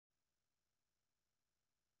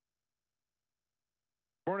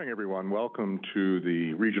Good morning, everyone. Welcome to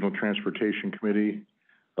the Regional Transportation Committee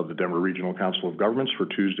of the Denver Regional Council of Governments for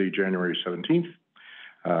Tuesday, January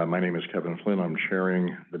 17th. My name is Kevin Flynn. I'm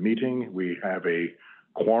chairing the meeting. We have a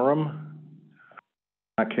quorum.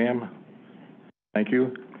 Cam, thank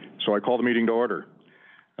you. So I call the meeting to order.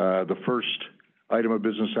 The first item of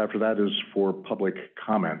business after that is for public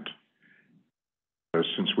comment.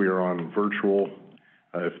 Since we are on virtual,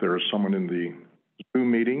 if there is someone in the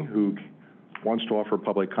Zoom meeting who wants to offer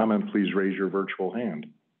public comment, please raise your virtual hand.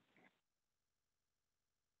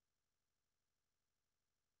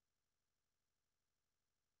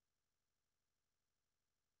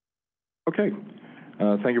 Okay,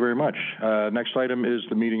 thank you very much. Next item is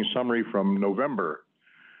the meeting summary from November.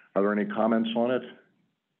 Are there any comments on it?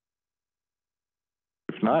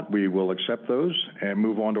 If not, we will accept those and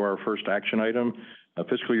move on to our first action item,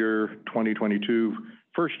 fiscal year 2022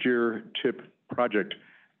 first year TIP project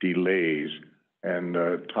delays. And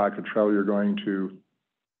Todd Cottrell, you're going to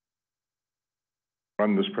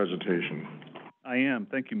run this presentation. I am.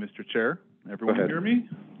 Thank you, Mr. Chair. Everyone hear me?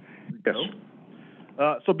 Yes.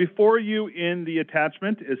 So before you in the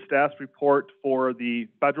attachment is staff's report for the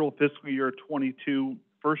federal fiscal year 22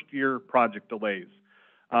 first year project delays.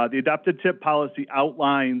 The adopted TIP policy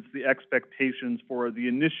outlines the expectations for the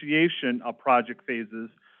initiation of project phases,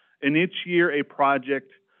 and each year a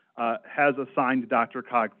project has assigned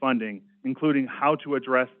DRCOG funding, including how to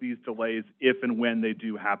address these delays if and when they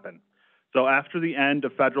do happen. So after the end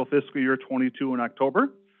of federal fiscal year 22 in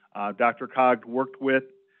October, DRCOG worked with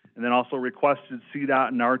and then also requested CDOT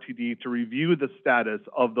and RTD to review the status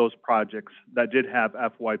of those projects that did have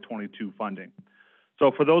FY22 funding.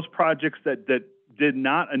 So for those projects that did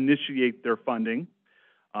not initiate their funding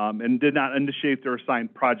and did not initiate their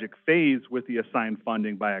assigned project phase with the assigned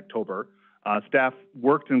funding by October, staff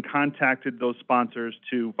worked and contacted those sponsors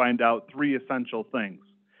to find out three essential things.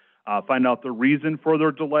 Find out the reason for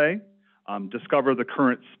their delay, discover the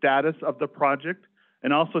current status of the project,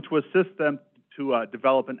 and also to assist them to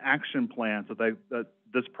develop an action plan so that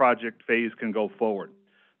this project phase can go forward.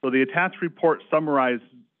 So the attached report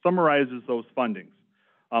summarizes those fundings.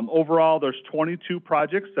 Overall, there's 22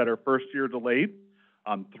 projects that are first year delayed.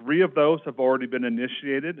 3 of those have already been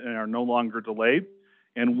initiated and are no longer delayed.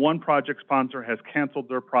 And 1 project sponsor has canceled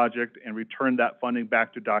their project and returned that funding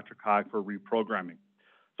back to DRCOG for reprogramming.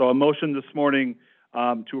 So a motion this morning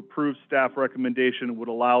to approve staff recommendation would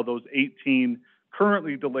allow those 18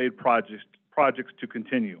 currently delayed projects to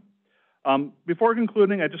continue. Before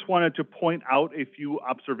concluding, I just wanted to point out a few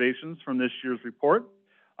observations from this year's report.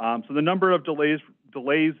 So the number of delays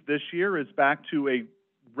this year is back to a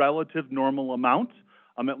relative normal amount,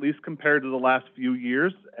 at least compared to the last few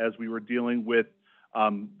years as we were dealing with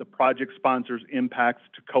the project sponsors' impacts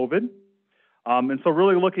to COVID. And so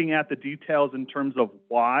really looking at the details in terms of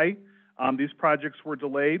why these projects were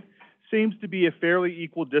delayed seems to be a fairly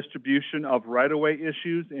equal distribution of right-of-way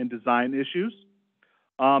issues and design issues.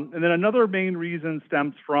 And then another main reason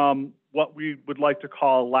stems from what we would like to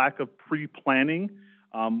call lack of pre-planning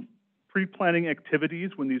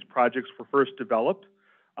activities when these projects were first developed.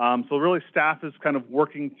 So really staff is kind of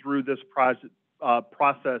working through this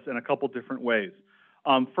process in a couple different ways.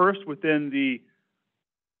 First, within the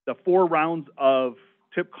 4 rounds of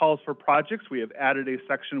TIP calls for projects, we have added a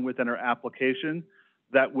section within our application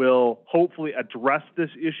that will hopefully address this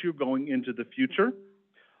issue going into the future.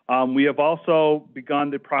 We have also begun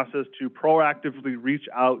the process to proactively reach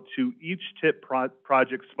out to each TIP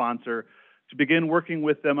project sponsor to begin working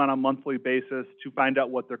with them on a monthly basis to find out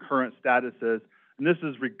what their current status is. And this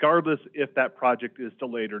is regardless if that project is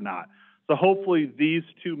delayed or not. So hopefully these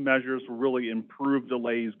 2 measures will really improve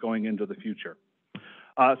delays going into the future.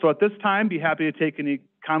 So at this time, be happy to take any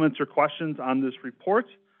comments or questions on this report.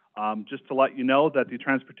 Just to let you know that the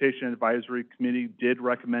Transportation Advisory Committee did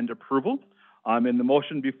recommend approval. And the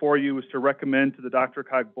motion before you is to recommend to the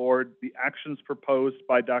DRCOG board the actions proposed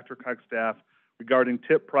by DRCOG staff regarding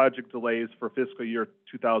TIP project delays for fiscal year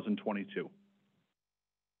 2022.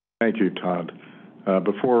 Thank you, Todd.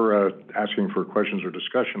 Before asking for questions or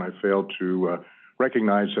discussion, I failed to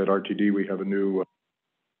recognize at RTD we have a new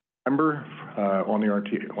member on the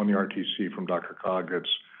RTC from DRCOG. It's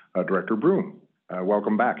Director Broom.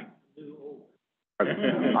 Welcome back.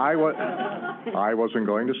 I wasn't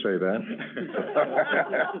going to say that.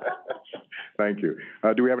 Thank you.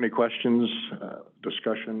 Do we have any questions,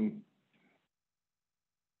 discussion?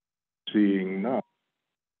 Seeing none.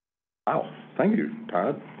 Wow, thank you,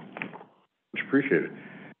 Todd. Much appreciated.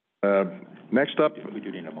 Next up. We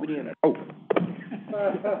do need a motion. Oh.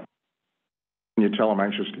 Can you tell I'm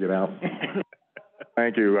anxious to get out?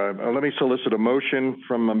 Thank you. Let me solicit a motion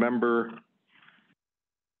from a member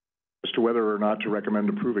as to whether or not to recommend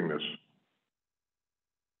approving this?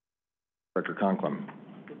 Director Conklin.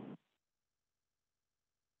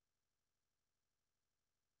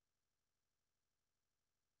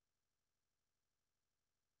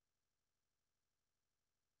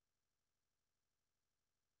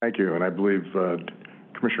 Thank you, and I believe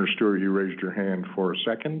Commissioner Stewart, you raised your hand for a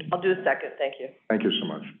second. I'll do a second, thank you. Thank you so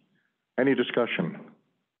much. Any discussion?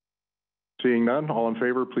 Seeing none, all in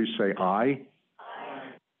favor, please say aye.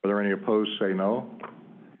 Aye. Are there any opposed, say no.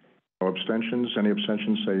 No abstentions. Any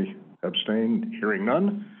abstentions, say abstain. Hearing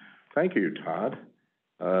none. Thank you, Todd.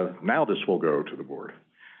 Now this will go to the board.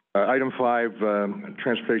 Item 5,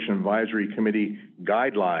 Transportation Advisory Committee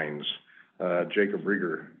Guidelines. Jacob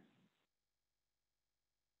Rieger.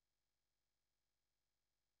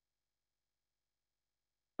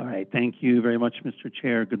 All right, thank you very much, Mr.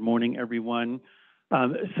 Chair. Good morning, everyone.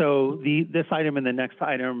 This item and the next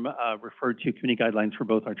item refer to committee guidelines for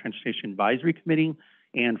both our Transportation Advisory Committee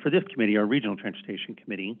and for this committee, our Regional Transportation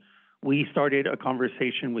Committee. We started a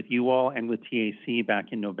conversation with you all and with TAC back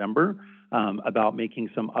in November about making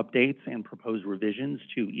some updates and proposed revisions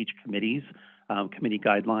to each committee's committee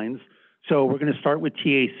guidelines. So we're going to start with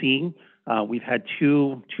TAC. We've had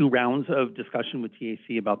two rounds of discussion with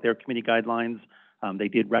TAC about their committee guidelines. They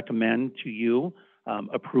did recommend to you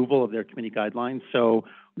approval of their committee guidelines. So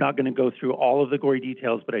I'm not going to go through all of the gory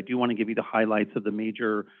details, but I do want to give you the highlights of the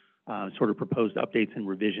major sort of proposed updates and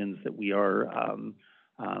revisions that we are,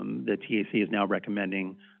 the TAC is now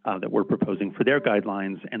recommending that we're proposing for their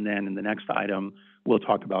guidelines. And then in the next item, we'll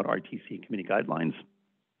talk about RTC committee guidelines.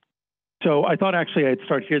 So I thought actually I'd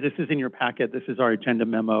start here. This is in your packet. This is our agenda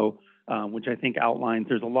memo, which I think outlines,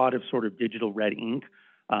 there's a lot of sort of digital red ink.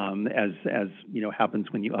 As you know, happens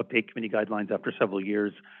when you update committee guidelines after several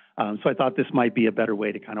years. So I thought this might be a better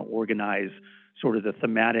way to kind of organize sort of the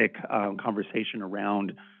thematic conversation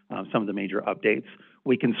around some of the major updates.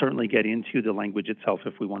 We can certainly get into the language itself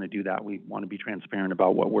if we want to do that. We want to be transparent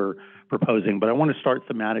about what we're proposing, but I want to start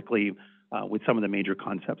thematically with some of the major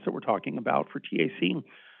concepts that we're talking about for TAC.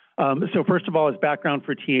 So first of all, as background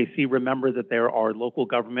for TAC, remember that there are local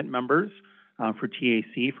government members for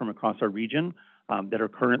TAC from across our region that are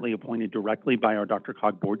currently appointed directly by our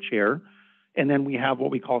DRCOG board chair. And then we have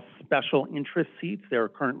what we call special interest seats. There are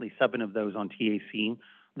currently 7 of those on TAC.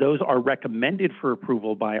 Those are recommended for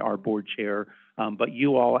approval by our board chair, but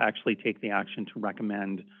you all actually take the action to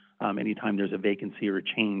recommend anytime there's a vacancy or a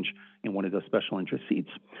change in one of those special interest seats.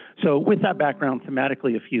 So with that background,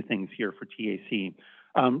 thematically, a few things here for TAC.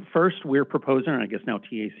 First, we're proposing, and I guess now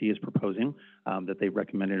TAC is proposing, that they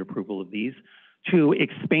recommended approval of these, to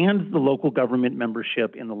expand the local government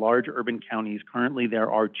membership in the large urban counties. Currently, there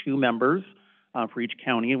are 2 members for each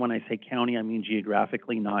county. And when I say county, I mean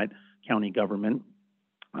geographically, not county government.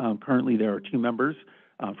 Currently, there are 2 members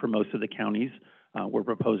for most of the counties. We're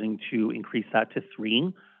proposing to increase that to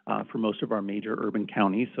 3 for most of our major urban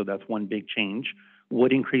counties. So that's one big change.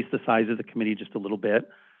 Would increase the size of the committee just a little bit.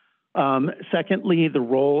 Secondly, the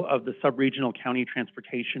role of the sub-regional county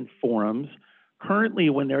transportation forums. Currently,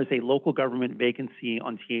 when there's a local government vacancy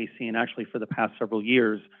on TAC, and actually for the past several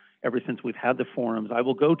years, ever since we've had the forums, I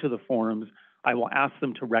will go to the forums, I will ask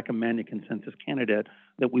them to recommend a consensus candidate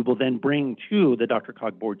that we will then bring to the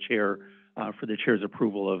DRCOG board chair for the chair's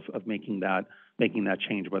approval of making that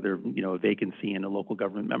change, whether, you know, a vacancy in a local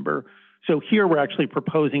government member. So here we're actually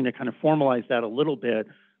proposing to kind of formalize that a little bit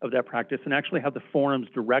of that practice and actually have the forums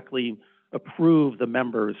directly approve the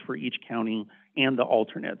members for each county and the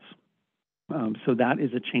alternates. So that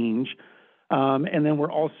is a change. And then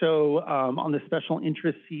we're also on the special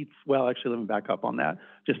interest seats. Well, actually, let me back up on that,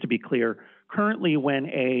 just to be clear. Currently, when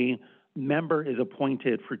a member is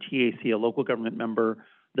appointed for TAC, a local government member,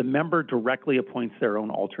 the member directly appoints their own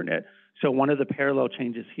alternate. So one of the parallel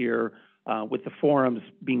changes here with the forums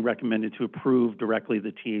being recommended to approve directly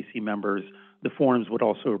the TAC members, the forums would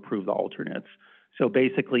also approve the alternates. So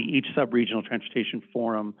basically, each sub-regional transportation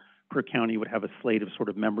forum per county would have a slate of sort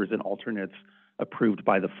of members and alternates approved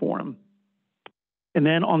by the forum. And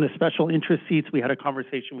then on the special interest seats, we had a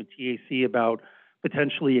conversation with TAC about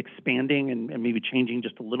potentially expanding and maybe changing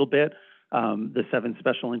just a little bit the 7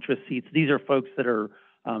 special interest seats. These are folks that are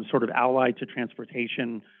sort of allied to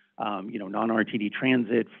transportation, you know, non-RTD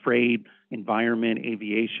transit, freight, environment,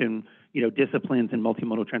 aviation, you know, disciplines and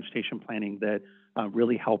multimodal transportation planning that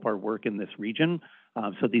really help our work in this region.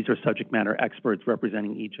 So these are subject matter experts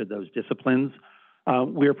representing each of those disciplines.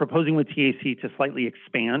 We're proposing with TAC to slightly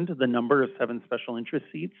expand the number of 7 special interest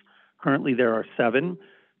seats. Currently, there are 7.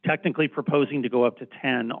 Technically proposing to go up to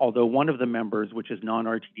 10, although one of the members, which is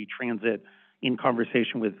non-RTD transit, in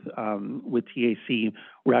conversation with TAC,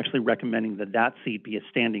 we're actually recommending that that seat be a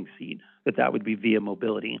standing seat, that would be Via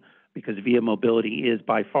Mobility, because Via Mobility is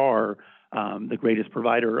by far the greatest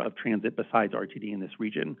provider of transit besides RTD in this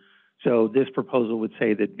region. So this proposal would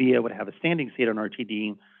say that Via would have a standing seat on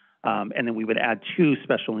RTD, and then we would add 2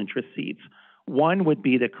 special interest seats. One would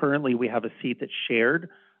be that currently we have a seat that's shared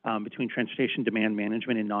between transportation demand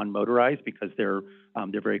management and non-motorized because they're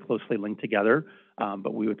very closely linked together.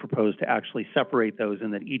 But we would propose to actually separate those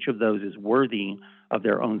and that each of those is worthy of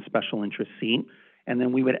their own special interest seat. And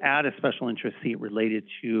then we would add a special interest seat related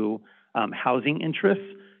to housing interests.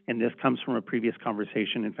 And this comes from a previous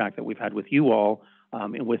conversation, in fact, that we've had with you all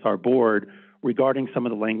and with our board regarding some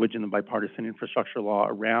of the language in the bipartisan infrastructure law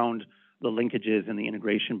around the linkages and the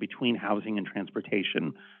integration between housing and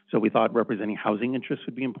transportation. So we thought representing housing interests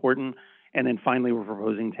would be important. And then finally, we're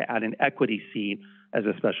proposing to add an equity seat as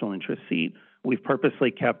a special interest seat. We've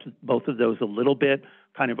purposely kept both of those a little bit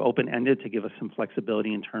kind of open-ended to give us some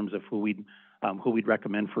flexibility in terms of who we'd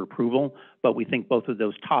recommend for approval. But we think both of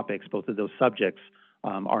those topics, both of those subjects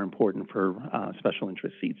are important for special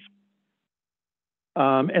interest seats.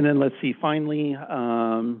 And then let's see, finally,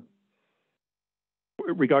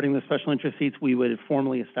 regarding the special interest seats, we would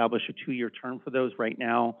formally establish a 2-year term for those. Right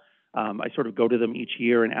now, I sort of go to them each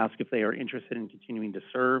year and ask if they are interested in continuing to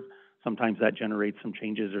serve. Sometimes that generates some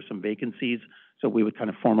changes or some vacancies. So we would kind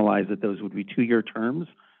of formalize that those would be 2-year terms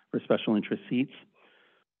for special interest seats.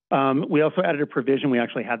 We also added a provision. We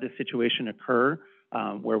actually had this situation occur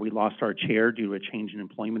where we lost our chair due to a change in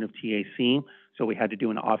employment of TAC. So we had to do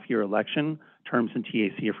an off-year election. Terms in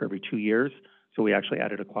TAC are for every 2 years. So we actually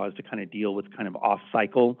added a clause to kind of deal with kind of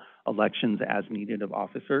off-cycle elections as needed of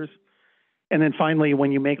officers. And then finally,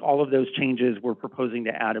 when you make all of those changes, we're proposing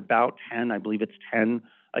to add about 10, I believe it's 10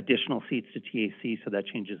 additional seats to TAC. So that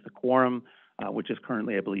changes the quorum, which is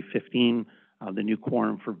currently, I believe, 15. The new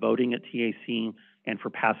quorum for voting at TAC and for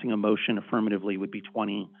passing a motion affirmatively would be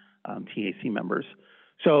 20 TAC members.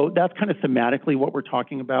 So that's kind of thematically what we're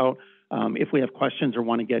talking about. If we have questions or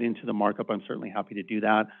want to get into the markup, I'm certainly happy to do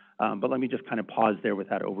that. But let me just kind of pause there with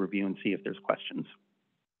that overview and see if there's questions.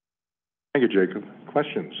 Thank you, Jacob.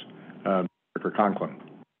 Questions? Director Conklin.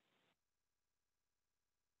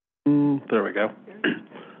 There we go.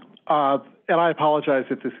 And I apologize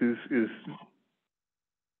if this is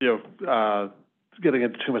getting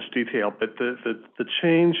into too much detail, but the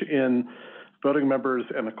change in voting members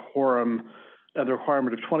and the quorum and the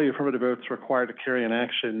requirement of 20 affirmative votes required to carry an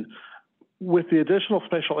action, with the additional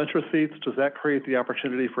special interest seats, does that create the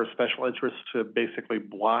opportunity for a special interest to basically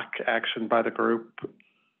block action by the group,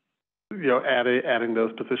 adding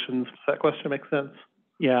those positions? Does that question make sense?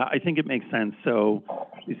 Yeah, I think it makes sense. So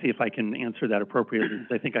let me see if I can answer that appropriately,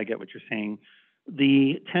 because I think I get what you're saying.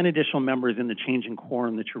 The 10 additional members in the change in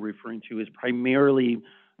quorum that you're referring to is primarily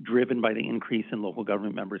driven by the increase in local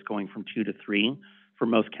government members going from 2 to 3 for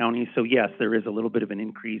most counties. So yes, there is a little bit of an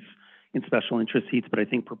increase in special interest seats, but I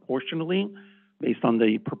think proportionally, based on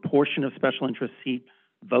the proportion of special interest seat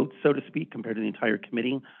votes, so to speak, compared to the entire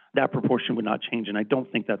committee, that proportion would not change, and I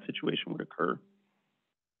don't think that situation would occur,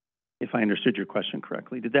 if I understood your question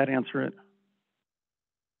correctly. Did that answer it?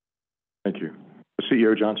 Thank you.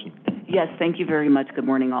 CEO Johnson. Yes, thank you very much. Good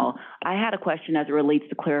morning, all. I had a question as it relates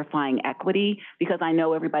to clarifying equity, because I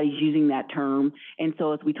know everybody's using that term. And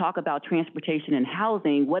so as we talk about transportation and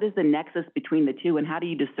housing, what is the nexus between the two, and how do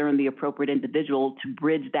you discern the appropriate individual to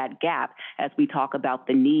bridge that gap as we talk about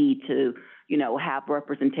the need to, have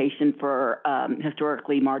representation for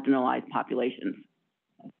historically marginalized populations?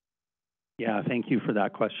 Yeah, thank you for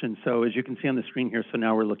that question. So as you can see on the screen here, so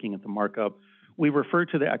now we're looking at the markup. We refer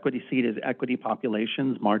to the equity seat as equity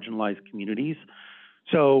populations, marginalized communities.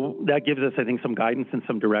 So that gives us, I think, some guidance and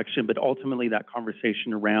some direction, but ultimately that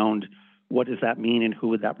conversation around what does that mean and who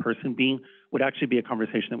would that person be would actually be a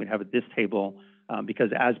conversation that we'd have at this table, because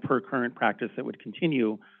as per current practice that would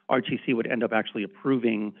continue, RTC would end up actually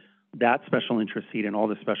approving that special interest seat and all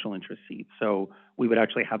the special interest seats. So we would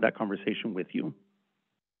actually have that conversation with you.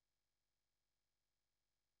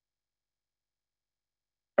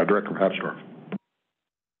 Director Papsdorf.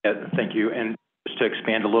 Yeah, thank you. And just to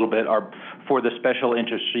expand a little bit, for the special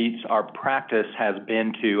interest seats, our practice has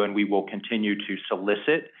been to, and we will continue to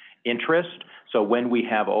solicit interest. So when we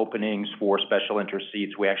have openings for special interest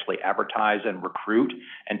seats, we actually advertise and recruit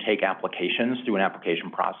and take applications through an application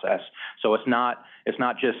process. So it's not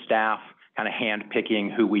just staff kind of hand picking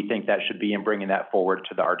who we think that should be and bringing that forward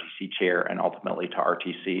to the RTC chair and ultimately to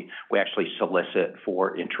RTC. We actually solicit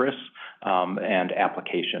for interest and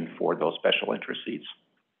application for those special interest seats.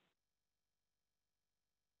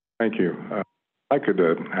 Thank you. I could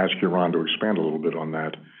ask you, Ron, to expand a little bit on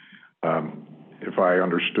that. if I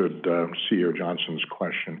understood CEO Johnson's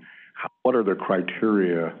question, what are the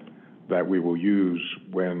criteria that we will use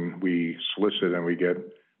when we solicit and we get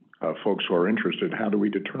folks who are interested? How do we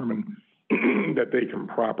determine that they can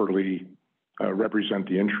properly represent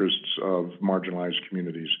the interests of marginalized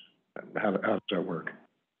communities? How does that work?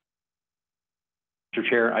 Mr.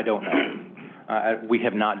 Chair, I don't know. We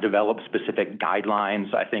have not developed specific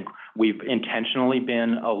guidelines. I think we've intentionally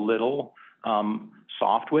been a little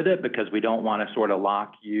soft with it because we don't want to sort of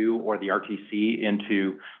lock you or the RTC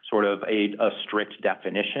into sort of a strict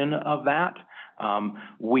definition of that.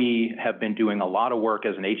 We have been doing a lot of work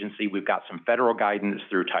as an agency. We've got some federal guidance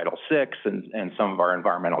through Title VI and some of our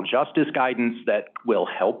environmental justice guidance that will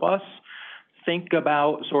help us think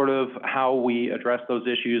about sort of how we address those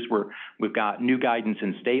issues. We've got new guidance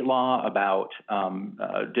in state law about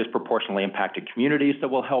disproportionately impacted communities that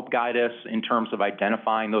will help guide us in terms of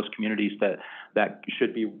identifying those communities that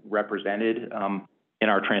should be represented in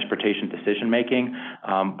our transportation decision making.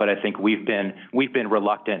 But I think we've been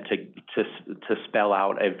reluctant to spell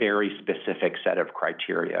out a very specific set of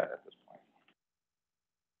criteria.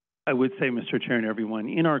 I would say, Mr. Chair and everyone,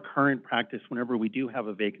 in our current practice, whenever we do have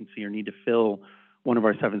a vacancy or need to fill one of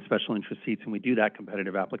our 7 special interest seats, and we do that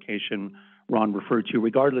competitive application Ron referred to,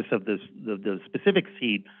 regardless of the specific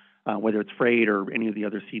seat, whether it's freight or any of the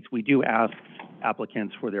other seats, we do ask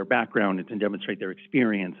applicants for their background and to demonstrate their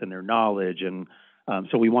experience and their knowledge. And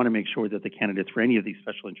so we want to make sure that the candidates for any of these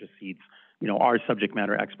special interest seats, are subject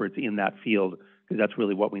matter experts in that field, because that's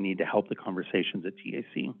really what we need to help the conversations at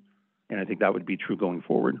TAC. And I think that would be true going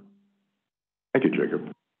forward. Thank you, Jacob.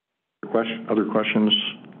 Other questions,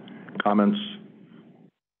 comments?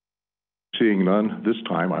 Seeing none, this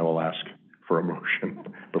time I will ask for a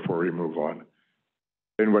motion before we move on.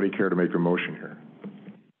 Anybody care to make a motion here?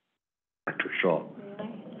 Dr. Shaw.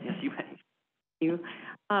 Yes, you may. Thank you.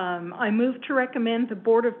 I move to recommend the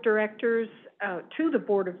Board of Directors, to the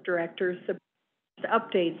Board of Directors, the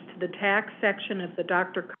updates to the tax section of the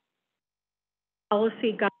DRCOG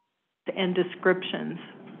policy guidelines and descriptions.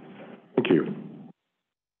 Thank you.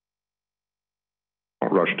 I'll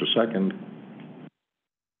rush to second.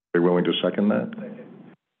 Are you willing to second that? Second.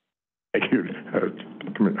 Thank you,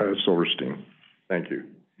 Silverstein. Thank you.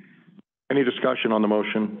 Any discussion on the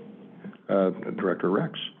motion? Director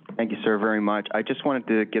Rex. Thank you, sir, very much. I just wanted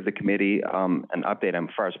to give the committee an update on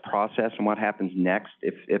as far as process and what happens next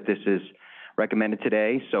if this is recommended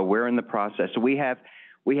today. So we're in the process. So we have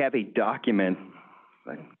a document.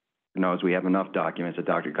 Who knows, we have enough documents at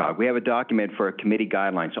DRCOG. We have a document for a committee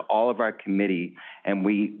guideline. So all of our committee, and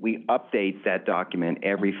we update that document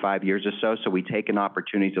every 5 years or so. So we take an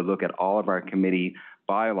opportunity to look at all of our committee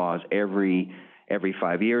bylaws every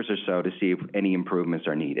 5 years or so to see if any improvements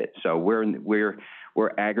are needed. So we're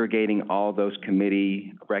aggregating all those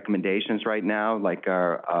committee recommendations right now, like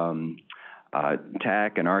our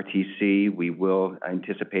TAC and RTC. We will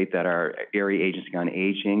anticipate that our Area Agency on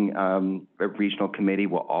Aging Regional Committee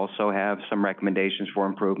will also have some recommendations for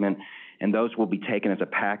improvement, and those will be taken as a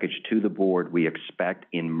package to the board, we expect,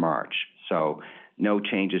 in March. So no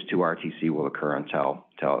changes to RTC will occur until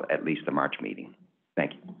at least the March meeting.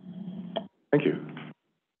 Thank you. Thank you.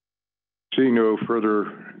 Seeing no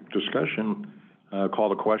further discussion, call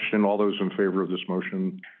the question. All those in favor of this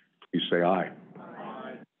motion, please say aye.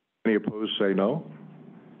 Aye. Any opposed, say no.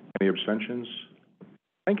 Any abstentions?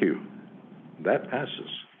 Thank you. That passes.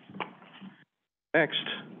 Next,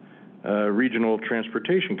 Regional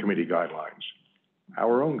Transportation Committee guidelines,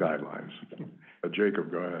 our own guidelines.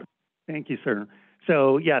 Jacob, go ahead. Thank you, sir.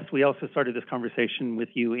 So yes, we also started this conversation with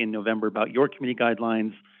you in November about your committee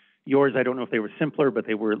guidelines. Yours, I don't know if they were simpler, but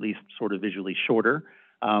they were at least sort of visually shorter.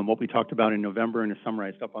 What we talked about in November and is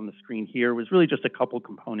summarized up on the screen here was really just a couple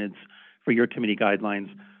components for your committee guidelines.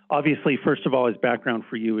 Obviously, first of all, as background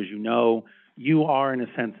for you, as you know, you are, in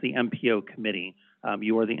a sense, the MPO committee.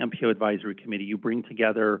 You are the MPO advisory committee. You bring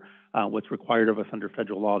together what's required of us under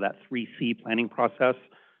federal law, that 3C planning process: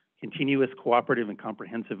 continuous, cooperative, and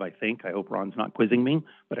comprehensive, I think. I hope Ron's not quizzing me,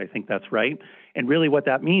 but I think that's right. And really what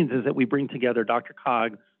that means is that we bring together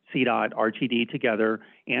DRCOG, CDOT, RTD together,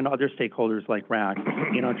 and other stakeholders like RAC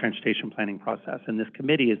in our transportation planning process. And this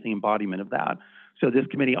committee is the embodiment of that. So this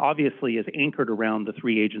committee obviously is anchored around the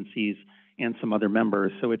 3 agencies and some other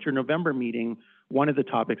members. So at your November meeting, one of the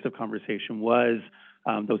topics of conversation was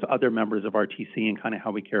those other members of RTC and kind of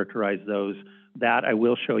how we characterize those. That I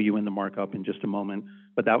will show you in the markup in just a moment,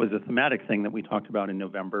 but that was a thematic thing that we talked about in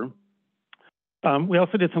November. We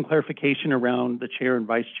also did some clarification around the chair and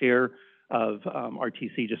vice chair of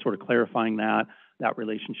RTC, just sort of clarifying that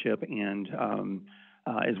relationship, and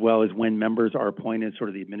as well as when members are appointed, sort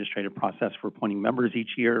of the administrative process for appointing members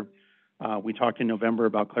each year. We talked in November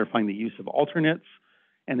about clarifying the use of alternates,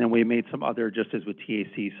 and then we made some other, just as with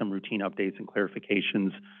TAC, some routine updates and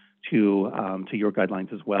clarifications to your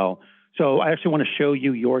guidelines as well. So I actually want to show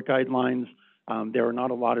you your guidelines. There are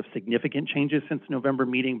not a lot of significant changes since November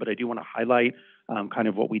meeting, but I do want to highlight kind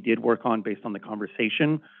of what we did work on based on the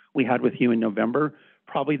conversation we had with you in November.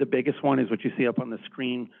 Probably the biggest one is what you see up on the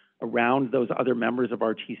screen around those other members of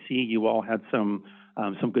RTC. You all had some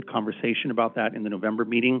good conversation about that in the November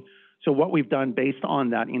meeting. So what we've done based on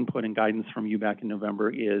that input and guidance from you back in November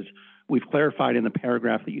is we've clarified in the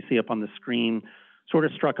paragraph that you see up on the screen, sort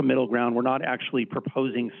of struck a middle ground. We're not actually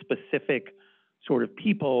proposing specific sort of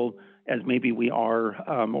people as maybe we are,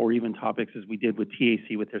 or even topics as we did with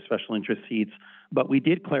TAC with their special interest seats. But we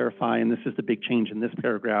did clarify, and this is the big change in this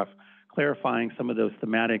paragraph, clarifying some of those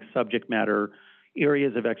thematic subject matter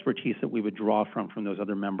areas of expertise that we would draw from those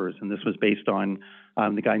other members. And this was based on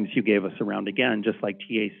the guidance you gave us around, again, just like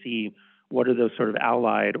TAC, what are those sort of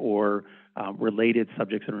allied or related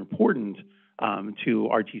subjects that are important to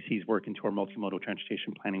RTC's work and to our multimodal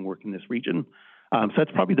transportation planning work in this region. So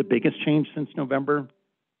that's probably the biggest change since November.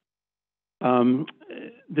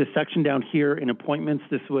 This section down here in appointments,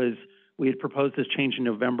 we had proposed this change in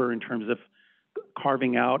November in terms of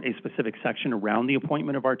carving out a specific section around the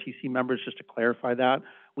appointment of RTC members, just to clarify that.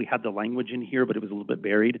 We had the language in here, but it was a little bit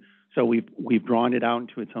buried. So we've drawn it out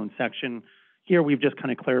into its own section. Here, we've just kind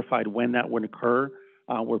of clarified when that would occur.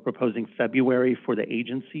 We're proposing February for the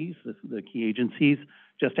agencies, the key agencies,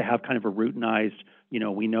 just to have kind of a routinized,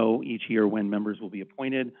 we know each year when members will be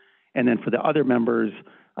appointed. And then for the other members,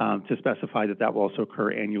 to specify that will also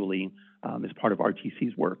occur annually as part of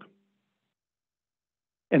RTC's work.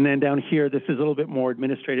 And then down here, this is a little bit more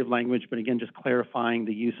administrative language, but again, just clarifying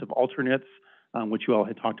the use of alternates, which you all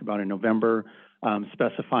had talked about in November,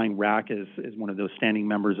 specifying RAC as one of those standing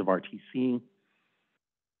members of RTC.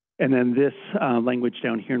 And then this language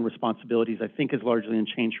down here in responsibilities, I think is largely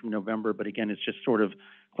unchanged from November, but again, it's just sort of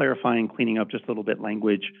clarifying, cleaning up just a little bit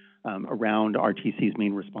language around RTC's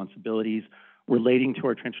main responsibilities relating to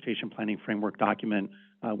our transportation planning framework document,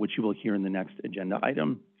 which you will hear in the next agenda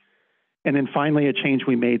item. And then finally, a change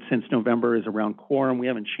we made since November is around quorum. We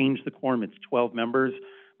haven't changed the quorum, it's 12 members,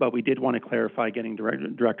 but we did want to clarify, getting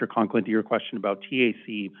Director Conklin to your question about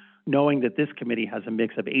TAC, knowing that this committee has a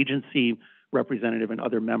mix of agency, representative, and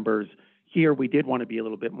other members. Here, we did want to be a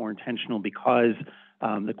little bit more intentional because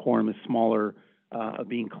the quorum is smaller,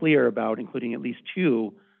 being clear about including at least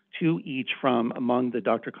two each from among the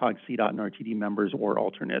DRCOG, CDOT, and RTD members or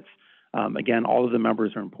alternates. Again, all of the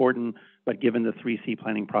members are important, but given the 3C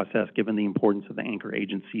planning process, given the importance of the anchor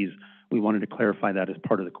agencies, we wanted to clarify that as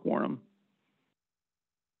part of the quorum.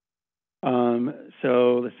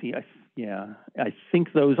 So let's see, I think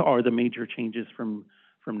those are the major changes from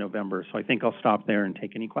November. So I think I'll stop there and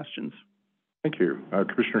take any questions. Thank you.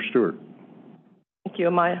 Commissioner Stewart. Thank you.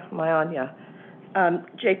 Am I on? Yeah.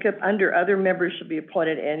 Jacob, under other members shall be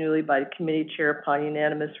appointed annually by the committee chair upon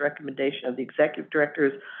unanimous recommendation of the executive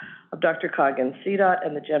directors of DRCOG and CDOT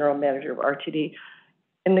and the general manager of RTD.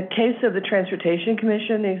 In the case of the Transportation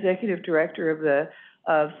Commission, the executive director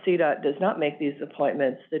of CDOT does not make these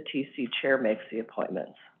appointments. The TC chair makes the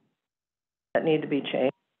appointments. That need to be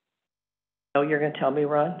changed. Oh, you're going to tell me,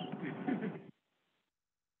 Ron?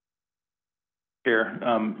 Chair,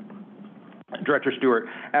 Director Stewart,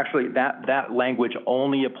 actually that language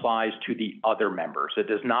only applies to the other members. It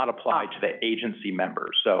does not apply to the agency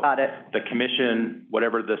members. So got it. The commission,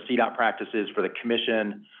 whatever the CDOT practice is for the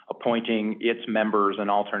commission appointing its members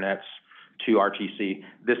and alternates to RTC,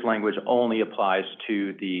 this language only applies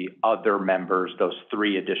to the other members, those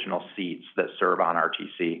 3 additional seats that serve on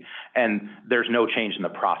RTC. And there's no change in the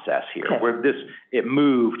process here. Okay. Where it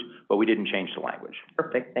moved, but we didn't change the language.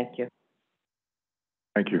 Perfect, thank you.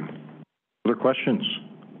 Thank you. Other questions?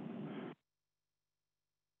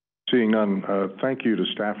 Seeing none, thank you to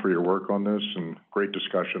staff for your work on this and great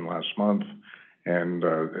discussion last month. And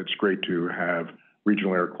it's great to have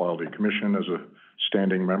Regional Air Quality Commission as a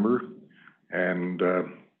standing member. And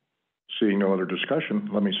seeing no other discussion,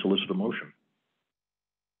 let me solicit a motion.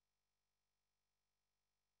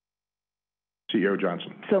 CEO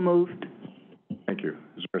Johnson. So moved. Thank you.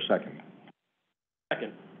 Is there a second?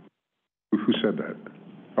 Second. Who said that?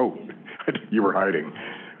 Oh, you were hiding.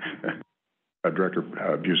 Director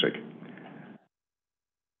Busick.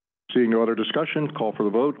 Seeing no other discussion, call for the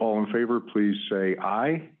vote. All in favor, please say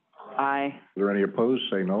aye. Aye. Are there any opposed?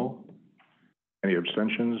 Say no. Any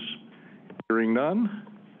abstentions? Hearing none,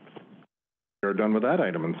 we are done with that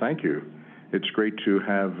item, and thank you. It's great to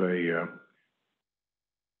have a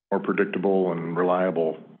more predictable and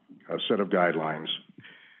reliable set of guidelines.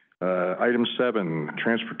 Item 7,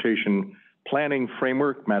 Transportation Planning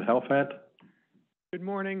Framework. Matt Helfand. Good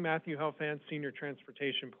morning, Matthew Helfand, Senior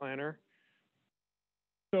Transportation Planner.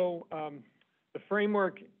 So the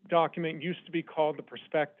framework document used to be called the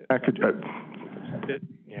prospectus.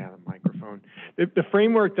 The microphone. The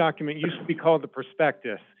framework document used to be called the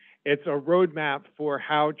prospectus. It's a roadmap for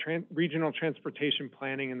how regional transportation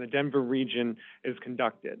planning in the Denver region is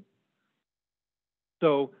conducted.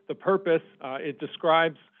 So the purpose, it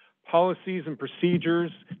describes policies and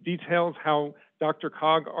procedures, details how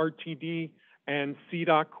DRCOG, RTD, and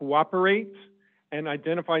CDOT cooperate, and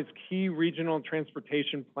identifies key regional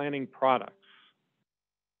transportation planning products.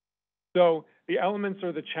 So the elements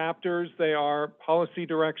are the chapters. They are policy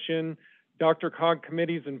direction, DRCOG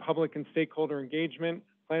committees and public and stakeholder engagement,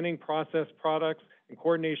 planning process products, and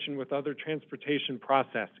coordination with other transportation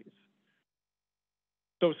processes.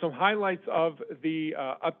 So some highlights of the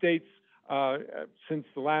updates since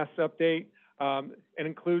the last update. It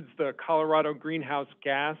includes the Colorado greenhouse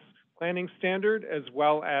gas planning standard, as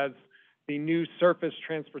well as the new surface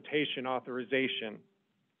transportation authorization.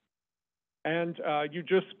 And you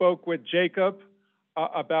just spoke with Jacob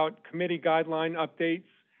about committee guideline updates,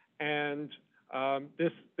 and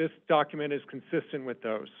this document is consistent with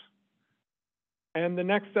those. And the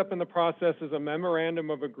next step in the process is a memorandum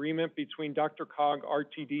of agreement between DRCOG,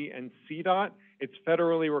 RTD, and CDOT. It's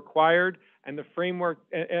federally required, and the framework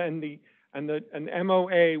and an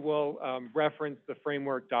MOA will reference the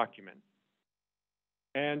framework document.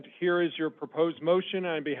 And here is your proposed motion, and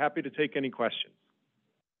I'd be happy to take any questions.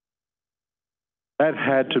 That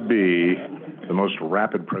had to be the most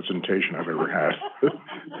rapid presentation I've ever had.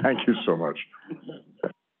 Thank you so much.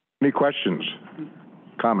 Any questions,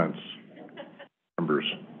 comments, members?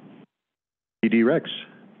 ED Rex.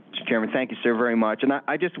 Mr. Chairman, thank you, sir, very much. And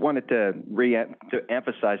I just wanted to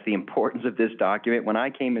emphasize the importance of this document. When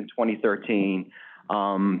I came in 2013,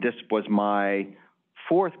 this was my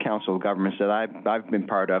 4th Council of Governments that I've been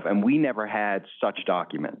part of, and we never had such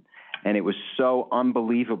document. And it was so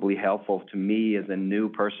unbelievably helpful to me as a new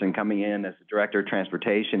person coming in as the Director of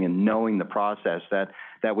Transportation and knowing the process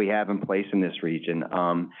that we have in place in this region.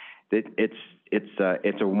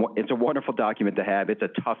 It's a wonderful document to have. It's a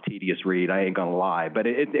tough, tedious read. I ain't gonna lie, but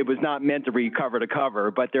it was not meant to read cover to cover.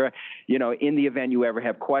 But there, you know, in the event you ever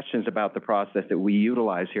have questions about the process that we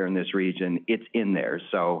utilize here in this region, it's in there.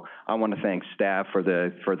 So I want to thank staff for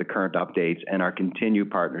the current updates and our continued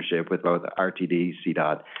partnership with both RTD,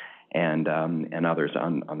 CDOT, and others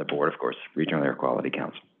on the board, of course, Regional Air Quality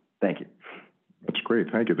Council. Thank you. That's great,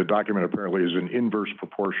 thank you. The document apparently is in inverse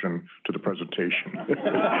proportion to the presentation.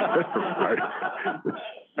 Right.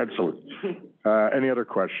 Excellent. Any other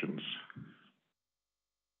questions?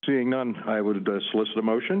 Seeing none, I would solicit a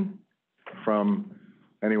motion from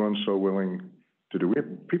anyone so willing to do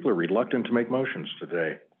it. People are reluctant to make motions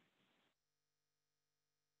today.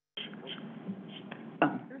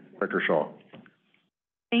 Director Shaw.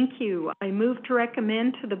 Thank you. I move to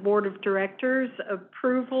recommend to the Board of Directors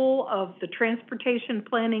approval of the Transportation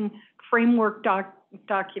Planning Framework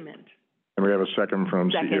document. And we have a second from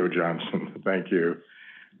CEO Johnson. Thank you.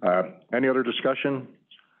 Any other discussion?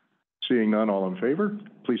 Seeing none, all in favor,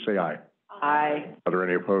 please say aye. Aye. Are there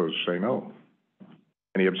any opposed? Say no.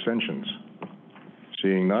 Any abstentions?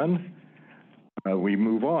 Seeing none, we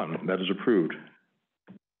move on. That is approved.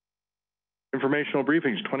 Informational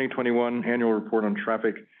briefings, 2021 Annual Report on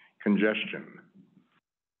Traffic Congestion.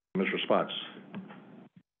 Mr. Spots.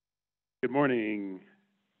 Good morning.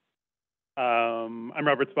 I'm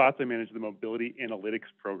Robert Spots. I manage the Mobility Analytics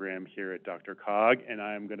Program here at DRCOG, and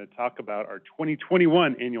I'm going to talk about our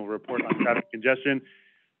 2021 Annual Report on Traffic Congestion.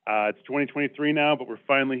 It's 2023 now, but we're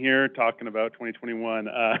finally here talking about 2021.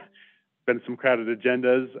 Been some crowded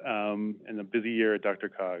agendas and a busy year at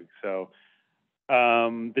DRCOG. So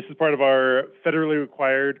this is part of our federally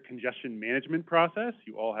required congestion management process.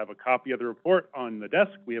 You all have a copy of the report on the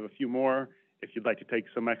desk. We have a few more if you'd like to take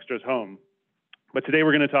some extras home. But today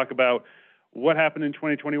we're going to talk about what happened in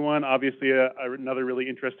 2021. Obviously, another really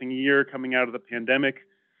interesting year coming out of the pandemic.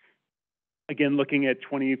 Again, looking at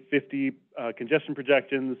 2050 congestion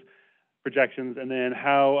projections, and then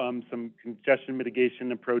how some congestion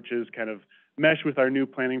mitigation approaches kind of mesh with our new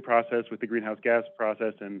planning process with the greenhouse gas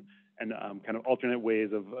process and kind of alternate ways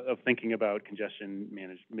of thinking about congestion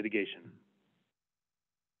mitigation.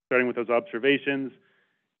 Starting with those observations,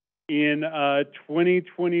 in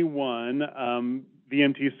 2021,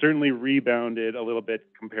 VMT certainly rebounded a little bit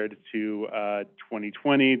compared to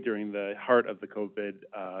 2020 during the heart of the COVID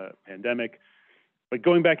pandemic. But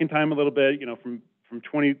going back in time a little bit, you know, from from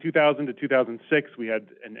 2000 to 2006, we had,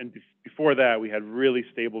 and before that, we had really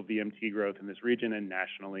stable VMT growth in this region and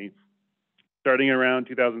nationally. Starting around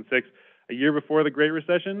 2006, a year before the Great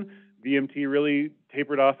Recession, VMT really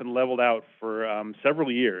tapered off and leveled out for several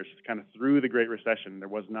years, kind of through the Great Recession. There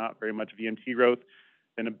was not very much VMT growth,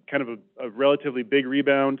 and a relatively big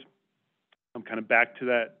rebound. I'm kind of back to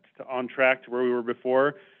that, on track to where we were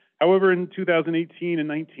before. However, in 2018 and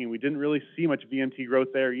 19, we didn't really see much VMT growth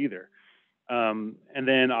there either. And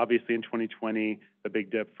then obviously in 2020, the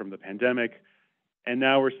big dip from the pandemic. And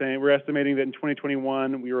now we're estimating that in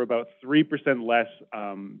 2021, we were about 3% less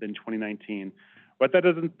than 2019. But that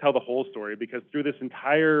doesn't tell the whole story, because through this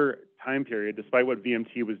entire time period, despite what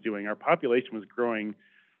VMT was doing, our population was growing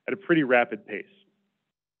at a pretty rapid pace.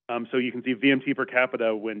 So you can see VMT per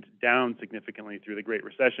capita went down significantly through the Great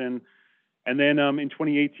Recession. And then in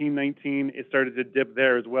 2018-19, it started to dip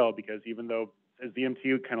there as well, because even though as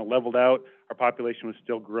VMT kind of leveled out, our population was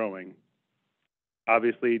still growing.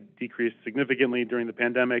 Obviously decreased significantly during the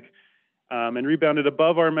pandemic and rebounded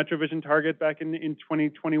above our MetroVision target back in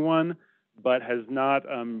 2021, but has not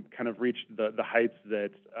kind of reached the heights that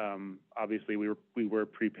obviously we were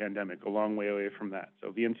pre-pandemic, a long way away from that.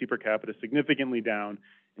 So VMT per capita significantly down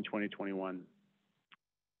in 2021.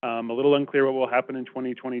 A little unclear what will happen in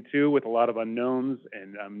 2022 with a lot of unknowns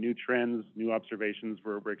and new trends, new observations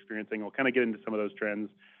we're experiencing. We'll kind of get into some of those trends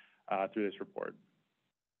through this report.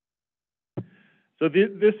 So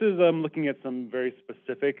this is looking at some very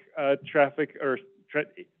specific traffic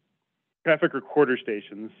recorder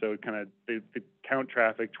stations. So kind of they count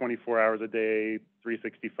traffic 24 hours a day,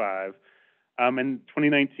 365. And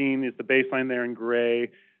 2019 is the baseline there in gray.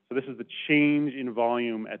 So this is the change in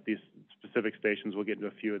volume at these specific stations. We'll get into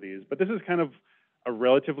a few of these, but this is kind of a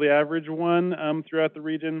relatively average one throughout the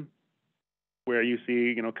region, where you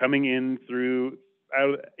see, coming in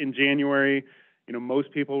out in January,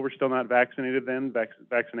 most people were still not vaccinated then.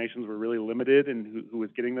 Vaccinations were really limited in who was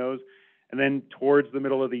getting those. And then towards the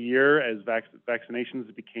middle of the year, as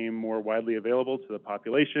vaccinations became more widely available to the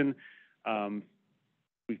population,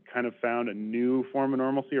 we kind of found a new form of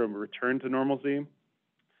normalcy, or a return to normalcy.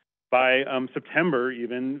 By September,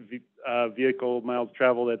 even, vehicle miles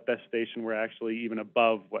traveled at that station were actually even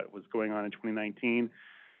above what was going on in 2019.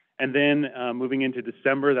 And then moving into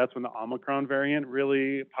December, that's when the Omicron variant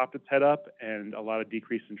really popped its head up, and a lot of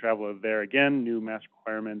decrease in travel there again, new mask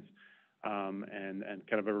requirements, and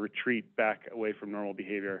kind of a retreat back away from normal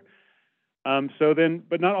behavior.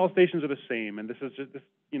 But not all stations are the same, and this is just this.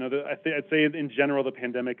 I'd say in general, the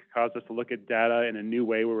pandemic caused us to look at data in a new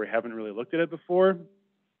way where we haven't really looked at it before.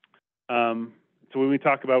 So when we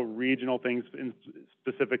talk about regional things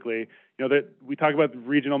specifically, that we talk about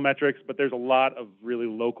regional metrics, but there's a lot of really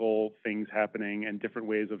local things happening and different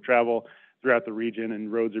ways of travel throughout the region,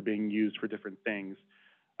 and roads are being used for different things.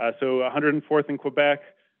 So 104th in Quebec,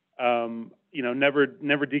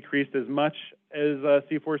 never decreased as much as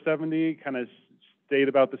C470, kind of stayed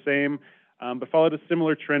about the same, but followed a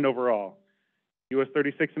similar trend overall. US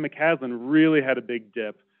 36 in McCaslin really had a big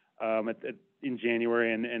dip in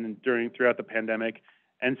January and throughout the pandemic,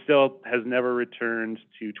 and still has never returned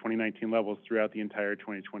to 2019 levels throughout the entire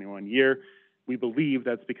 2021 year. We believe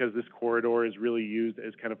that's because this corridor is really used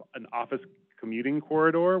as kind of an office commuting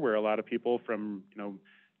corridor, where a lot of people from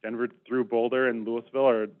Denver through Boulder and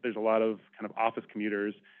Louisville there's a lot of kind of office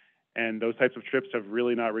commuters, and those types of trips have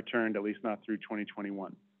really not returned, at least not through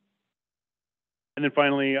 2021. And then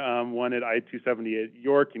finally, one at I-270 at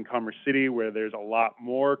York in Commerce City, where there's a lot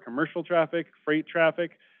more commercial traffic, freight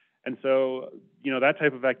traffic. And so, that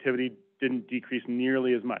type of activity didn't decrease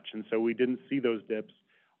nearly as much. And so we didn't see those dips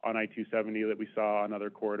on I-270 that we saw on other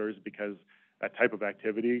corridors, because that type of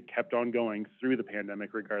activity kept on going through the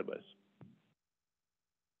pandemic regardless.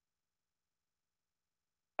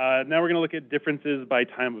 Now we're going to look at differences by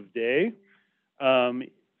time of day.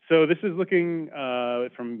 So this is looking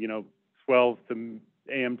from, 12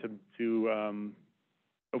 a.m. to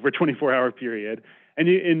over a 24-hour period. And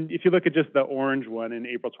if you look at just the orange one in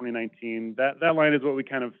April 2019, that line is what we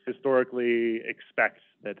kind of historically expect,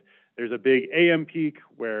 that there's a big AM peak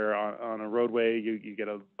where on a roadway you get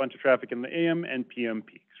a bunch of traffic in the AM and PM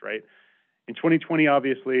peaks, right? In 2020,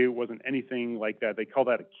 obviously, wasn't anything like that. They call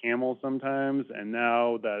that a camel sometimes, and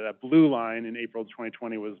now that blue line in April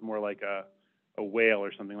 2020 was more like a whale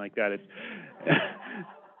or something like that. It's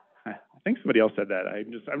I think somebody else said that.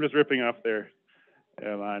 I'm just ripping off their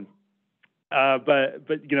line. But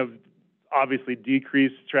obviously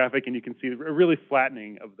decreased traffic, and you can see a really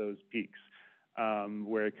flattening of those peaks,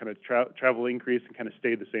 where it kind of travel increased and kind of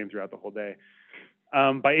stayed the same throughout the whole day.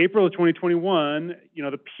 By April of 2021,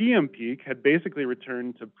 the PM peak had basically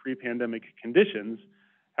returned to pre-pandemic conditions.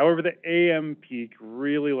 However, the AM peak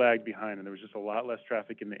really lagged behind, and there was just a lot less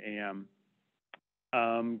traffic in the AM.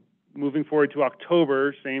 Moving forward to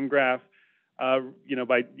October, same graph.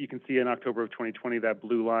 You can see in October of 2020 that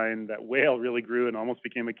blue line, that whale really grew and almost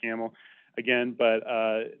became a camel again. But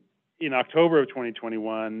in October of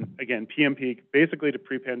 2021, again, PM peak basically to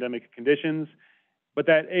pre-pandemic conditions, but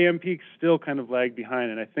that AM peak still kind of lagged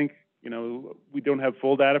behind. And I think, we don't have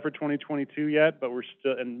full data for 2022 yet, but we're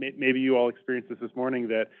still, and maybe you all experienced this morning,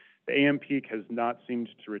 that the AM peak has not seemed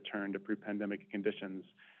to return to pre-pandemic conditions,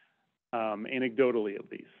 anecdotally at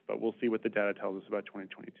least, but we'll see what the data tells us about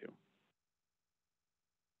 2022.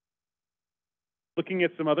 Looking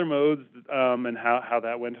at some other modes and how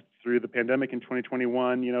that went through the pandemic in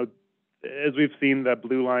 2021, as we've seen, that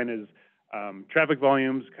blue line is traffic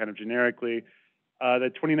volumes, kind of generically. The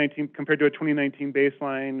 2019 compared to a 2019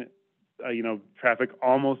 baseline, traffic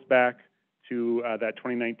almost back to that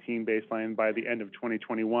 2019 baseline by the end of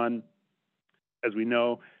 2021. As we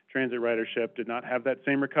know, transit ridership did not have that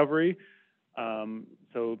same recovery.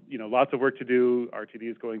 So, lots of work to do.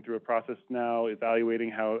 RTD is going through a process now,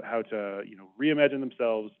 evaluating how to, reimagine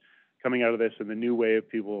themselves coming out of this and the new way of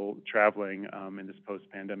people traveling in this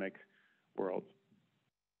post-pandemic world.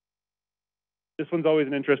 This one's always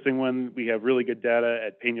an interesting one. We have really good data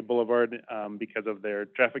at Peña Boulevard because of their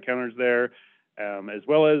traffic counters there, as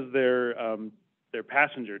well as their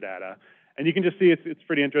passenger data. And you can just see it's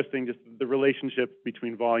pretty interesting, just the relationship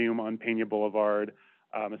between volume on Peña Boulevard,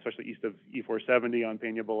 especially east of E470 on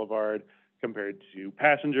Peña Boulevard, compared to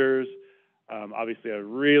passengers. Obviously, a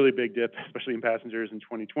really big dip, especially in passengers in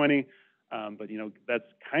 2020. But that's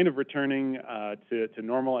kind of returning to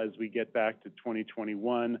normal as we get back to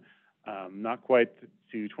 2021. Not quite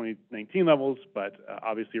to 2019 levels, but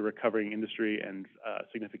obviously a recovering industry and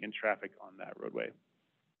significant traffic on that roadway.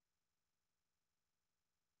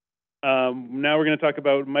 Now we're going to talk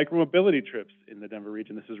about micromobility trips in the Denver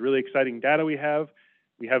region. This is really exciting data we have.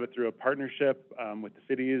 We have it through a partnership with the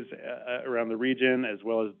cities around the region, as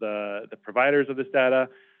well as the providers of this data.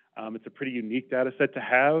 It's a pretty unique data set to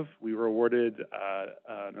have. We were awarded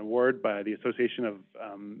an award by the Association of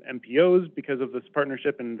MPOs because of this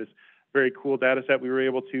partnership and this very cool data set we were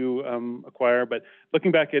able to acquire. But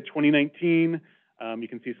looking back at 2019, you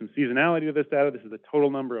can see some seasonality to this data. This is the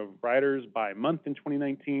total number of riders by month in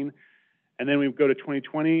 2019. And then we go to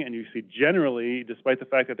 2020, and you see generally, despite the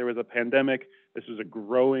fact that there was a pandemic, this was a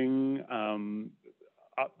growing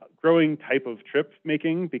type of trip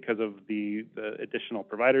making because of the additional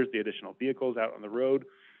providers, the additional vehicles out on the road.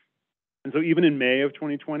 And so even in May of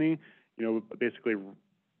 2020, basically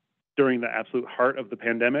during the absolute heart of the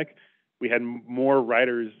pandemic, we had more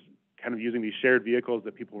riders kind of using these shared vehicles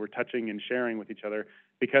that people were touching and sharing with each other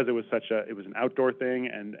because it was an outdoor thing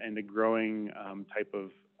and a growing type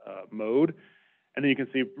of mode. And then you can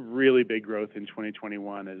see really big growth in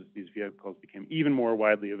 2021 as these vehicles became even more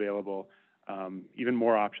widely available, even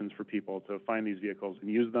more options for people to find these vehicles and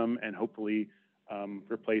use them, and hopefully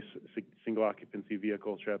replace single occupancy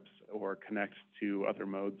vehicle trips or connect to other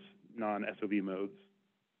modes, non-SOV modes.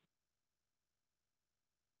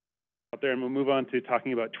 Out there, and we'll move on to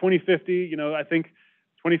talking about 2050. I think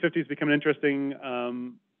 2050 has become an interesting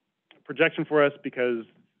projection for us because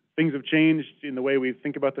things have changed in the way we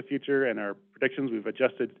think about the future and our predictions. We've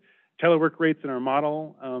adjusted telework rates in our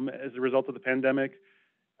model as a result of the pandemic,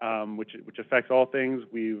 which affects all things.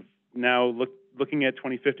 We've now looking at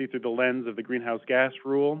 2050 through the lens of the greenhouse gas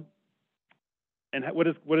rule. And what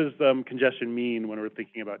does congestion mean when we're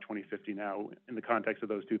thinking about 2050 now in the context of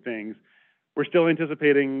those two things? We're still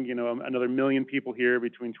anticipating, another million people here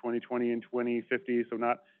between 2020 and 2050, so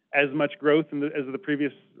not as much growth as the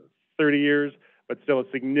previous 30 years, but still a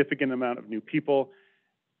significant amount of new people.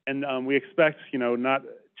 And we expect, not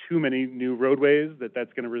too many new roadways,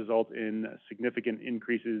 that's going to result in significant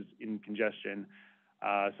increases in congestion.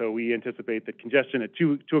 So we anticipate that congestion at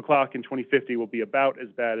 2 o'clock in 2050 will be about as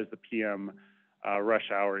bad as the PM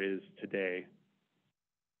rush hour is today.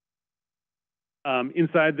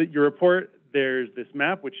 Inside your report, there's this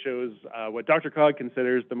map which shows what DRCOG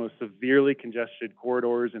considers the most severely congested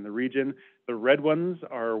corridors in the region. The red ones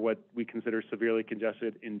are what we consider severely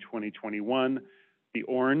congested in 2021. The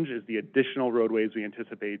orange is the additional roadways we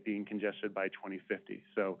anticipate being congested by 2050.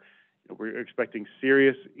 So we're expecting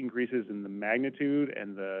serious increases in the magnitude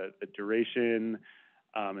and the duration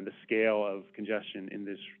and the scale of congestion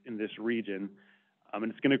in this region.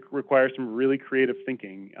 And it's going to require some really creative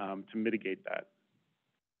thinking to mitigate that.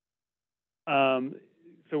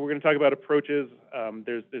 So we're going to talk about approaches.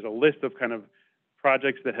 There's a list of kind of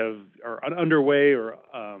projects that are underway or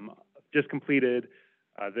just completed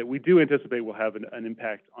that we do anticipate will have an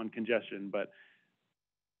impact on congestion. But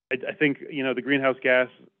I think, you know, the greenhouse gas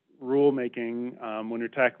rulemaking, when you're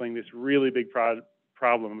tackling this really big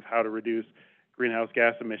problem of how to reduce greenhouse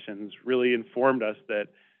gas emissions, really informed us that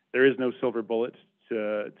there is no silver bullet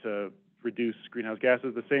to reduce greenhouse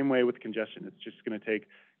gases. The same way with congestion, it's just going to take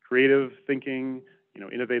creative thinking, you know,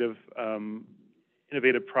 innovative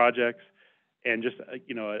projects, and just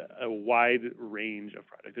a wide range of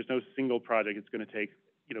projects. There's no single project. It's going to take,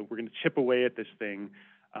 you know, we're going to chip away at this thing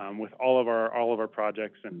with all of our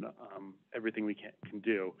projects and everything we can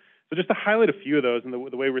do. So just to highlight a few of those, and the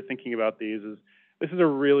way we're thinking about these is, this is a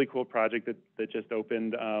really cool project that just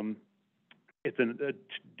opened. It's a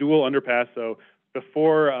dual underpass. So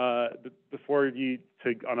before on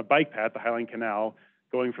a bike path, the Highline Canal,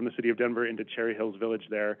 going from the city of Denver into Cherry Hills Village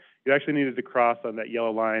there, you actually needed to cross on that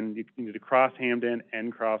yellow line. You needed to cross Hamden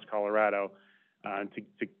and cross Colorado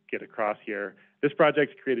to get across here. This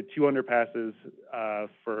project created 2 underpasses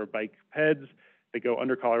for bike peds that go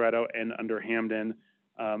under Colorado and under Hamden.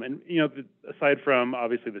 And, you know, aside from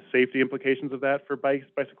obviously the safety implications of that for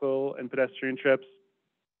bicycle and pedestrian trips,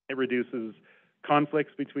 it reduces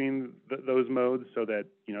conflicts between those modes so that,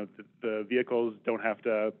 you know, the vehicles don't have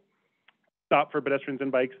to stop for pedestrians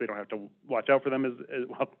and bikes. They don't have to watch out for them as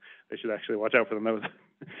well. They should actually watch out for them. That was,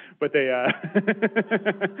 but they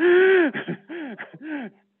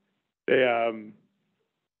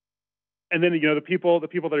and then, you know, the people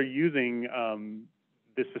that are using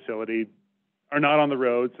this facility are not on the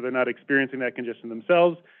road, so they're not experiencing that congestion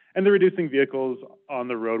themselves, and they're reducing vehicles on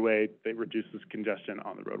the roadway. That reduces congestion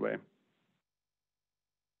on the roadway.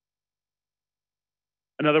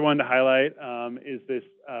 Another one to highlight is this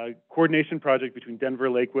coordination project between Denver,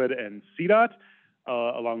 Lakewood, and CDOT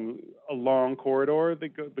along a long corridor,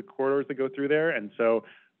 the corridors that go through there. And so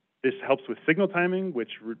this helps with signal timing,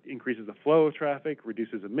 which increases the flow of traffic,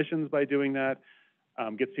 reduces emissions by doing that,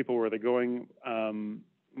 gets people where they're going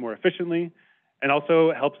more efficiently, and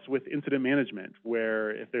also helps with incident management,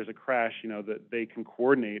 where if there's a crash, you know, that they can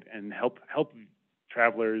coordinate and help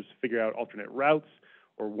travelers figure out alternate routes,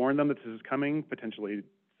 or warn them that this is coming, potentially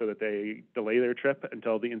so that they delay their trip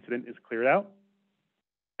until the incident is cleared out.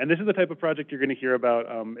 And this is the type of project you're going to hear about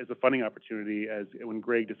as a funding opportunity when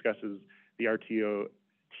Greg discusses the RTOT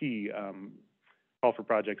call for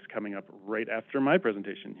projects coming up right after my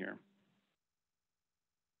presentation here.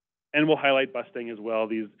 And we'll highlight bus staying as well.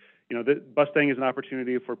 These, you know, bus staying is an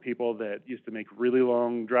opportunity for people that used to make really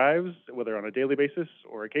long drives, whether on a daily basis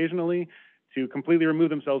or occasionally, to completely remove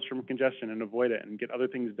themselves from congestion and avoid it and get other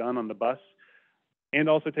things done on the bus, and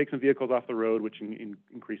also take some vehicles off the road, which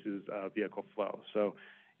increases vehicle flow. So,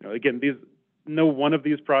 you know, again, no one of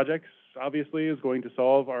these projects obviously is going to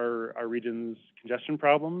solve our region's congestion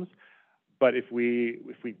problems, but if we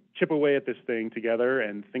chip away at this thing together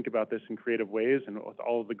and think about this in creative ways, and with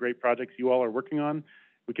all of the great projects you all are working on,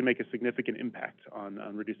 we can make a significant impact on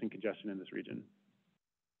reducing congestion in this region.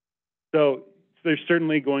 So there's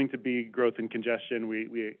certainly going to be growth in congestion.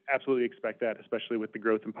 We absolutely expect that, especially with the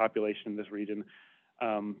growth in population in this region.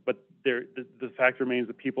 But the fact remains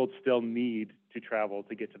that people still need to travel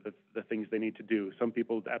to get to the things they need to do. Some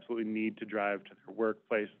people absolutely need to drive to their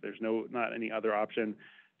workplace. There's not any other option,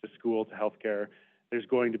 to school, to healthcare. There's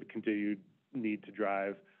going to be continued need to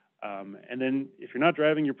drive. And then if you're not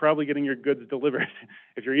driving, you're probably getting your goods delivered.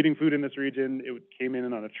 If you're eating food in this region, it came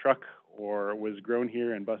in on a truck or was grown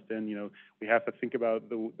here and bussed in. You know, we have to think about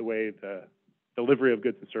the way the delivery of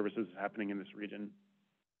goods and services is happening in this region.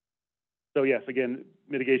 So yes, again,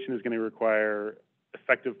 mitigation is going to require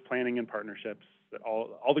effective planning and partnerships, that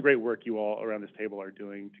all the great work you all around this table are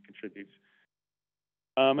doing to contribute.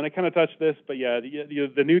 And I kind of touched this, but yeah,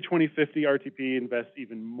 the new 2050 RTP invests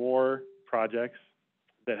even more projects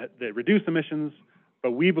that reduce emissions,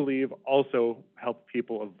 but we believe also help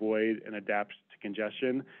people avoid and adapt to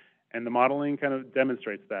congestion. And the modeling kind of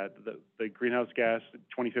demonstrates that. The greenhouse gas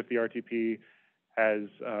 2050 RTP has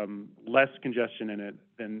less congestion in it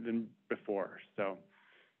than before. So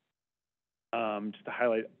just to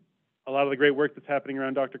highlight a lot of the great work that's happening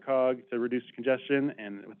around DRCOG to reduce congestion.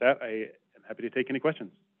 And with that, I am happy to take any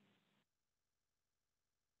questions.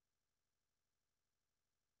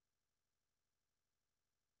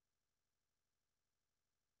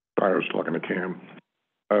 I was talking to Cam.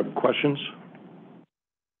 Questions?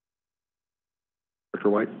 Dr.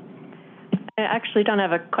 White? I actually don't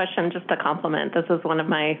have a question, just a compliment. This is one of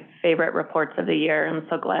my favorite reports of the year. I'm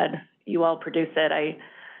so glad you all produce it. I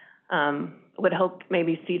would hope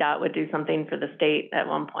maybe CDOT would do something for the state at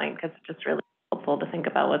one point, because it's just really helpful to think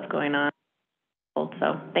about what's going on.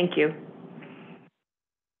 So thank you.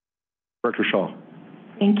 Director Shaw.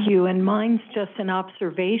 Thank you, and mine's just an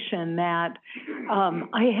observation that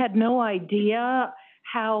I had no idea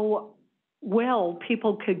how well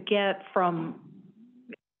people could get from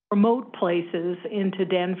remote places into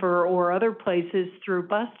Denver or other places through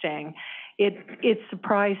Mustang. It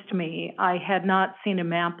surprised me. I had not seen a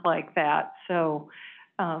map like that, so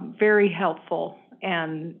very helpful.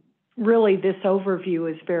 And really, this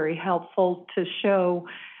overview is very helpful to show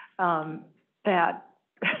that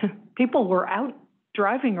people were out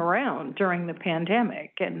driving around during the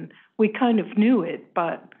pandemic, and we kind of knew it,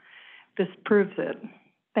 but this proves it.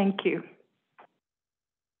 Thank you.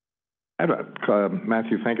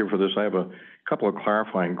 Matthew, thank you for this. I have a couple of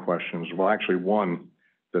clarifying questions. Well, actually, one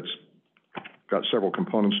that's got several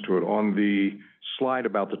components to it. On the slide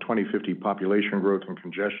about the 2050 population growth and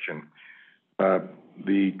congestion,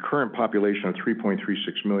 the current population of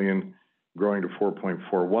 3.36 million growing to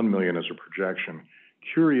 4.41 million as a projection.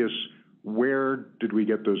 Curious, where did we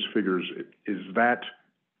get those figures? Is that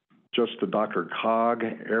just the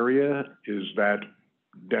DRCOG area? Is that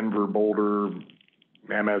Denver, Boulder,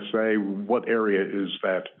 MSA? What area is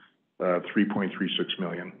that 3.36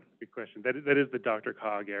 million? Good question. That is the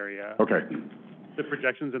DRCOG area. Okay. The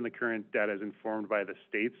projections in the current data is informed by the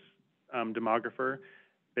state's demographer.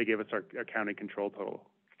 They gave us our county control total,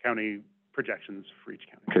 county projections for each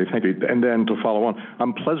county. Okay, thank you. And then to follow on,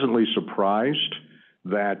 I'm pleasantly surprised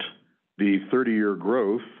that the 30-year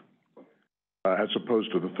growth, as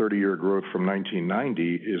opposed to the 30-year growth from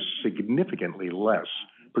 1990, is significantly less,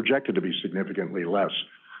 projected to be significantly less,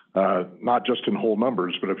 not just in whole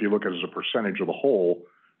numbers, but if you look at it as a percentage of the whole,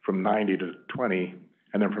 from 90 to 20,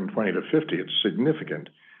 and then from 20 to 50, it's significant.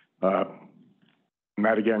 And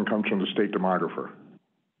that, again, comes from the state demographer.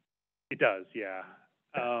 It does, yeah.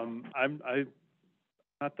 I'm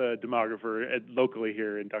not the demographer locally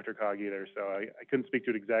here in DRCOG either, so I couldn't speak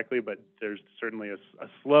to it exactly, but there's certainly a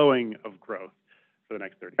slowing of growth for the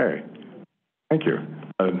next 30 years. Hey, thank you.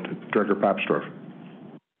 Director Papsdorf.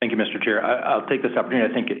 Thank you, Mr. Chair. I'll take this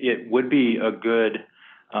opportunity. I think it would be a good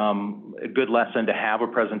lesson to have a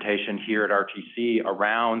presentation here at RTC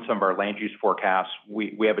around some of our land use forecasts.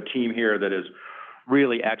 We have a team here that is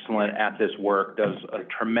really excellent at this work, does a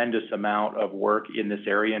tremendous amount of work in this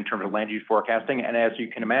area in terms of land use forecasting, and as you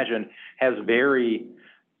can imagine, has very,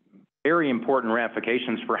 very important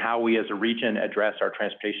ramifications for how we as a region address our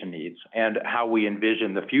transportation needs and how we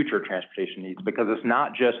envision the future transportation needs, because it's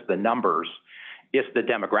not just the numbers, it's the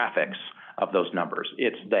demographics of those numbers.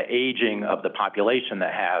 It's the aging of the population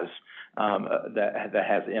that has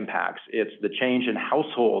impacts. It's the change in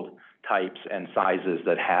household types and sizes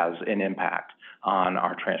that has an impact on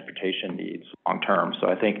our transportation needs long term. So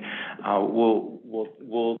I think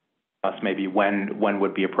we'll discuss maybe when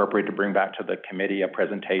would be appropriate to bring back to the committee a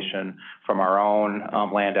presentation from our own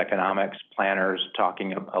land economics planners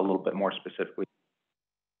talking a little bit more specifically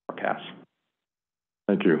forecasts.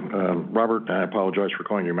 Thank you. Robert, I apologize for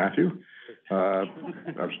calling you Matthew. I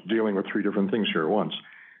was dealing with three different things here at once.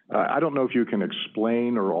 I don't know if you can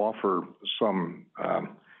explain or offer some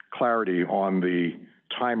clarity on the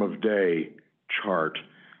time of day chart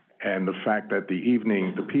and the fact that the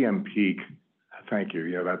evening, the PM peak, thank you,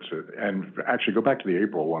 yeah, that's it. And actually go back to the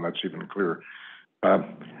April one, that's even clearer.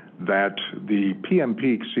 That the PM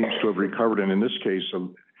peak seems to have recovered, and in this case,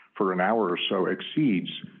 for an hour or so, exceeds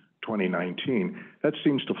 2019. That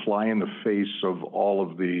seems to fly in the face of all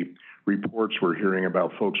of the reports we're hearing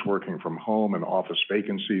about folks working from home and office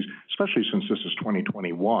vacancies, especially since this is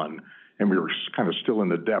 2021, and we were kind of still in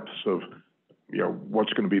the depths of, you know,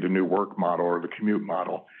 what's going to be the new work model or the commute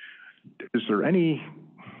model. Is there any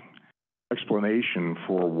explanation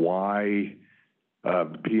for why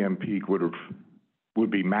the PM peak would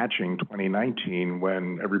be matching 2019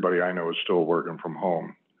 when everybody I know is still working from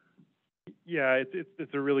home? Yeah,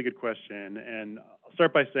 it's a really good question, and I'll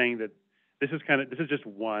start by saying that this is just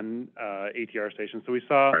one ATR station. So we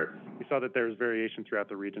saw that there's variation throughout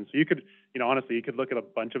the region. So you could, honestly, you could look at a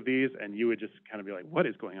bunch of these and you would just kind of be like, what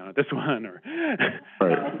is going on at this one? Or,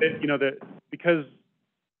 because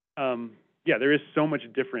there is so much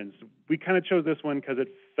difference. We kind of chose this one because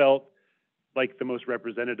it felt like the most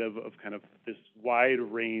representative of kind of this wide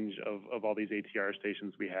range of all these ATR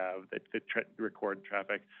stations we have that record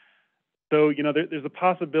traffic. So, there's a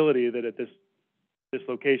possibility that at this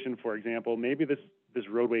location, for example, maybe this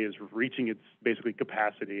roadway is reaching its basically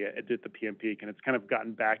capacity at the PM peak, and it's kind of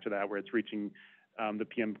gotten back to that where it's reaching the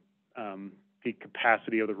PM peak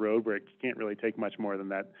capacity of the road, where it can't really take much more than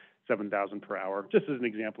that 7,000 per hour, just as an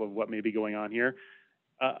example of what may be going on here.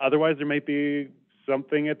 Otherwise, there might be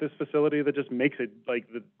something at this facility that just makes it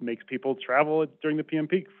that makes people travel during the PM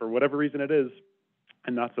peak for whatever reason it is.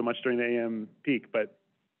 and not so much during the AM peak. But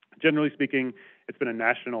generally speaking, it's been a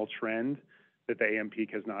national trend that the AM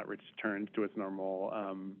peak has not returned to its normal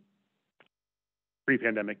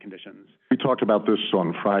pre-pandemic conditions. We talked about this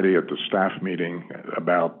on Friday at the staff meeting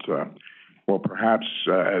about, well, perhaps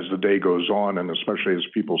as the day goes on, and especially as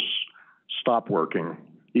people stop working,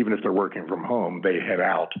 even if they're working from home, they head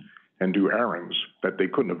out and do errands that they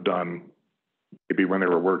couldn't have done maybe when they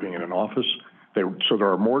were working in an office. So there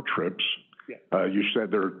are more trips. Yeah. You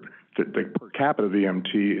said the per capita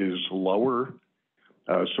VMT is lower,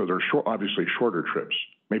 so they're obviously shorter trips.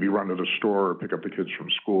 Maybe run to the store or pick up the kids from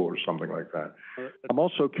school or something like that. I'm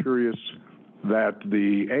also curious that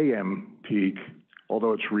the AM peak,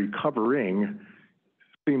 although it's recovering,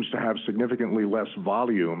 seems to have significantly less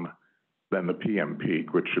volume than the PM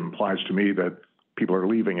peak, which implies to me that people are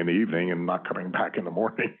leaving in the evening and not coming back in the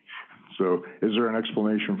morning. So is there an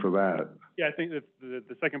explanation for that? Yeah, I think that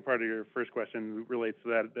the second part of your first question relates to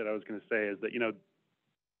that I was going to say is that, you know,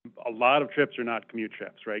 a lot of trips are not commute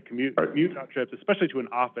trips, right? Commute trips, especially to an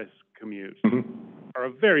office commute, are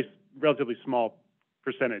a relatively small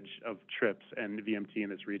percentage of trips and VMT in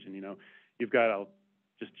this region. You know, you've got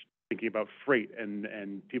just thinking about freight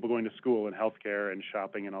and people going to school and healthcare and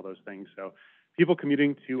shopping and all those things. So people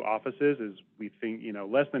commuting to offices is, we think, you know,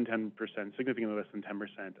 less than 10%, significantly less than 10%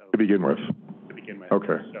 of. To begin with.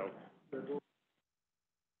 Okay. So.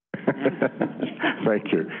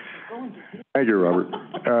 Thank you. Thank you, Robert.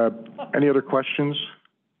 Any other questions?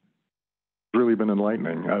 It's really been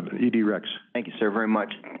enlightening. ED Rex. Thank you, sir, very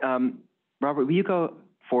much. Robert, will you go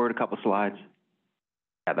forward a couple slides?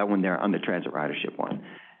 Yeah, that one there on the transit ridership one.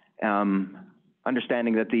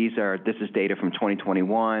 Understanding that this is data from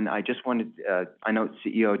 2021, I just wanted, I know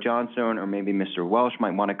CEO Johnson or maybe Mr. Welsh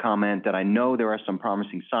might want to comment that I know there are some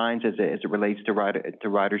promising signs as it relates to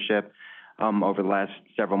ridership over the last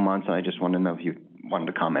several months, and I just want to know if you wanted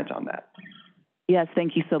to comment on that. Yes,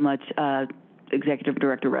 thank you so much, Executive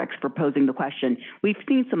Director Rex, for posing the question. We've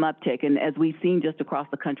seen some uptick, and as we've seen just across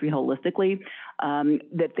the country holistically,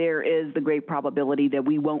 that there is the great probability that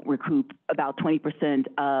we won't recoup about 20%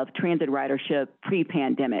 of transit ridership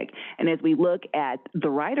pre-pandemic. And as we look at the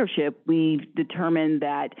ridership, we've determined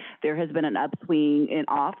that there has been an upswing in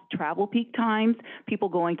off-travel peak times, people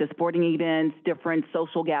going to sporting events, different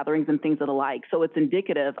social gatherings, and things of the like. So it's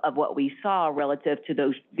indicative of what we saw relative to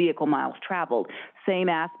those vehicle miles traveled. Same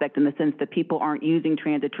aspect in the sense that people aren't using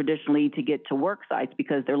transit traditionally to get to work sites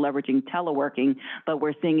because they're leveraging teleworking, but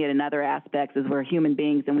we're seeing it in other aspects as we're human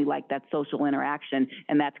beings and we like that social interaction,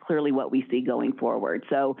 and that's clearly what we see going forward.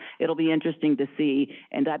 So it'll be interesting to see,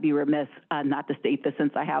 and I'd be remiss not to state this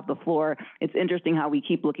since I have the floor. It's interesting how we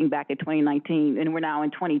keep looking back at 2019 and we're now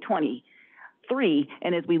in 2023,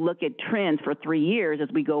 and as we look at trends for 3 years, as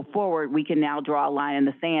we go forward, we can now draw a line in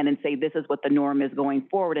the sand and say this is what the norm is going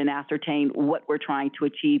forward and ascertain what we're trying to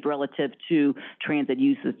achieve relative to transit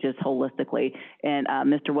uses just holistically. And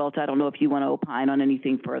Mr. Welch, I don't know if you want to opine on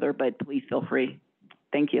anything further, but please feel free.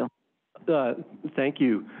 Thank you. Thank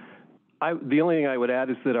you. The only thing I would add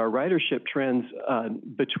is that our ridership trends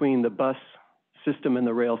between the bus system and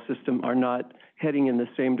the rail system are not heading in the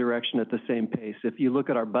same direction at the same pace. If you look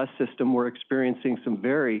at our bus system, we're experiencing some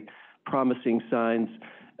very promising signs.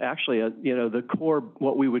 Actually, you know, the core,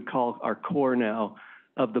 what we would call our core now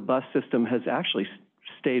of the bus system has actually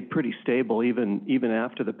stayed pretty stable even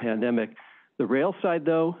after the pandemic. The rail side,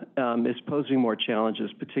 though, is posing more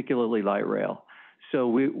challenges, particularly light rail. So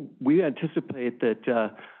we anticipate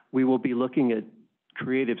that we will be looking at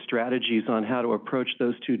creative strategies on how to approach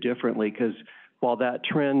those two differently, because while that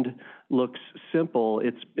trend looks simple,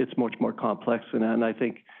 it's much more complex than that. And I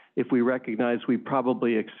think if we recognize we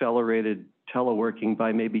probably accelerated teleworking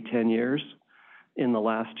by maybe 10 years in the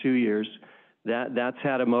last 2 years, that's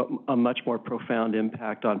had a much more profound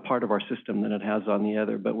impact on part of our system than it has on the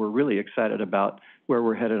other. But we're really excited about where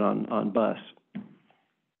we're headed on bus.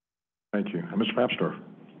 Thank you. Mr. Papsdorf.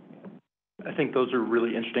 I think those are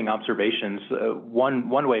really interesting observations.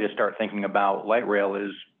 One way to start thinking about light rail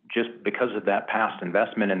is just because of that past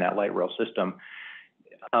investment in that light rail system,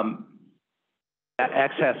 that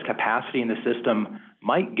excess capacity in the system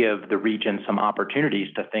might give the region some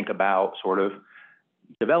opportunities to think about sort of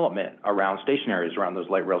development around station areas around those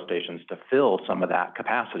light rail stations to fill some of that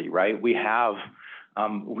capacity, right? We have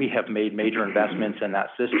made major investments in that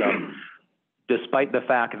system, despite the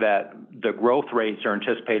fact that the growth rates are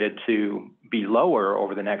anticipated to be lower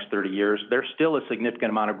over the next 30 years. There's still a significant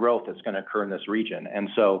amount of growth that's going to occur in this region. And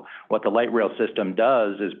so what the light rail system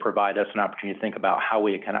does is provide us an opportunity to think about how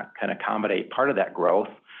we can accommodate part of that growth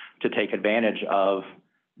to take advantage of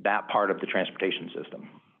that part of the transportation system.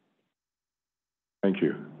 Thank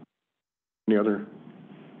you. Any other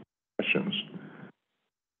questions?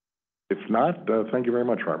 If not, thank you very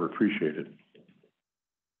much, Robert. Appreciate it.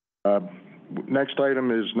 Next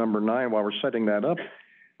item is number 9. While we're setting that up,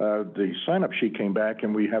 the sign-up sheet came back,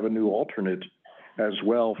 and we have a new alternate as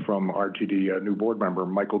well from RTD, a new board member,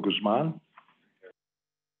 Michael Guzman.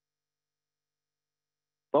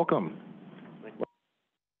 Welcome.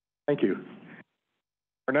 Thank you.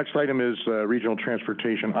 Our next item is Regional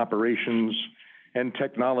Transportation Operations and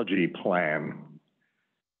Technology Plan,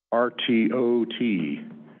 RTOT.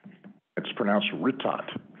 It's pronounced RITOT,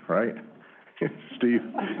 right? Steve?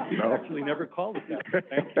 No? Actually never called it that.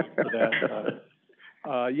 Thank you for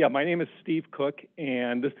that. Yeah, my name is Steve Cook,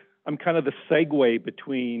 and I'm kind of the segue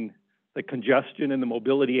between the congestion and the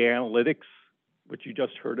mobility analytics, which you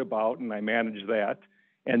just heard about, and I manage that,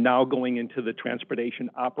 and now going into the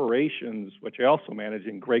transportation operations, which I also manage,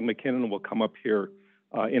 and Greg McKinnon will come up here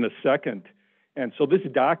in a second. And so this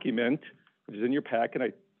document, which is in your packet,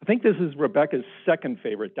 I think this is Rebecca's second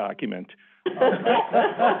favorite document. No.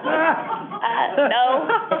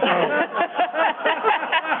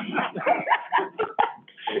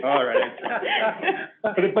 All right.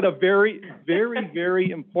 But a very, very,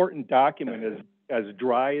 very important document, as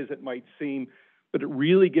dry as it might seem, but it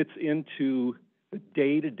really gets into the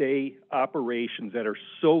day-to-day operations that are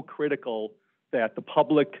so critical that the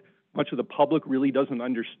public, much of the public really doesn't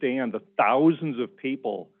understand the thousands of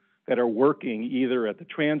people that are working either at the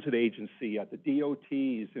transit agency, at the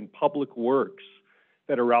DOTs, in public works,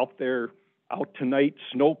 that are out there, out tonight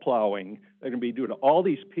snow plowing. They're going to be doing all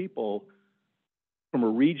these people from a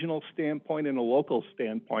regional standpoint and a local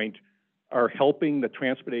standpoint are helping the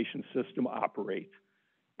transportation system operate.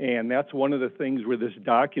 And that's one of the things where this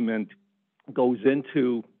document goes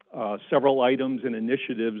into several items and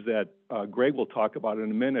initiatives that Greg will talk about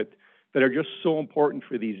in a minute that are just so important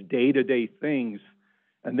for these day-to-day things,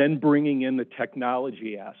 and then bringing in the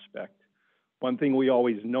technology aspect. One thing we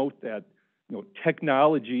always note that,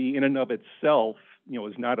 technology in and of itself,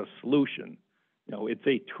 is not a solution. It's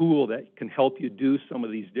a tool that can help you do some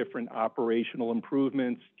of these different operational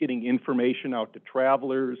improvements, getting information out to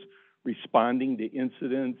travelers, responding to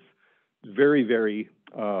incidents. Very, very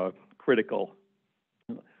critical.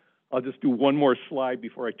 I'll just do one more slide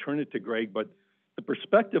before I turn it to Greg, but the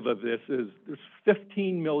perspective of this is there's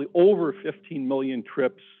over 15 million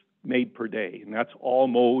trips made per day, and that's all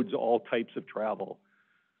modes, all types of travel.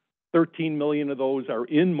 13 million of those are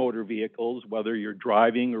in motor vehicles, whether you're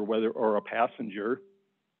driving or a passenger.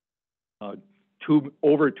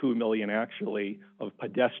 Over 2 million actually of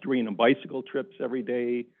pedestrian and bicycle trips every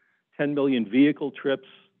day. 10 million vehicle trips.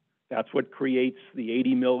 That's what creates the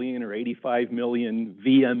 80 million or 85 million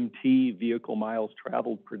VMT, vehicle miles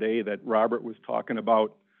traveled per day, that Robert was talking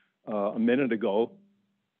about a minute ago.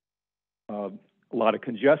 A lot of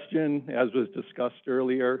congestion, as was discussed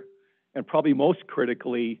earlier, and probably most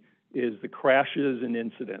critically is the crashes and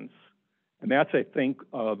incidents. And that's, I think,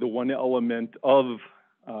 the one element of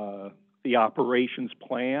the operations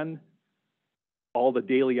plan, all the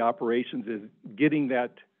daily operations, is getting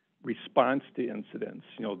that response to incidents,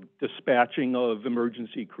 dispatching of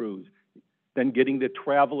emergency crews, then getting the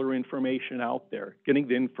traveler information out there, getting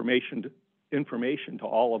the information to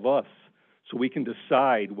all of us so we can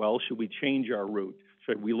decide, well, should we change our route?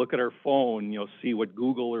 Should we look at our phone, see what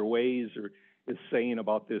Google or Waze is saying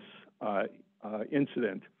about this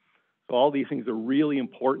incident? So all these things are really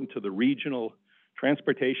important to the Regional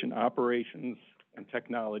Transportation Operations and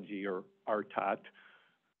Technology, or RTOT,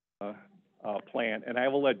 plan. And I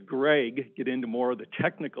will let Greg get into more of the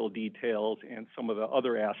technical details and some of the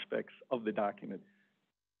other aspects of the document.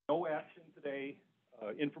 No action today,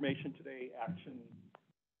 information today, action.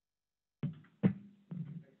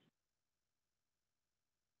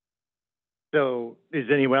 So is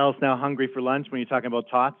anyone else now hungry for lunch when you're talking about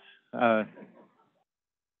TOTS?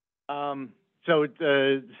 So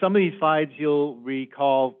some of these slides you'll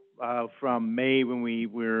recall from May when we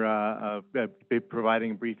were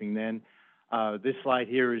providing a briefing then. This slide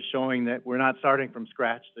here is showing that we're not starting from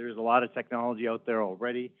scratch. There's a lot of technology out there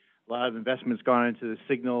already. A lot of investments gone into the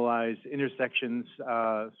signalized intersections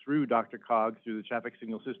through DRCOG, through the Traffic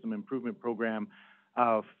Signal System Improvement Program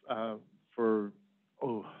for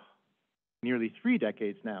nearly 3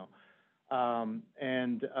 decades now.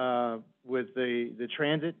 And with the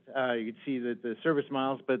transit, you can see that the service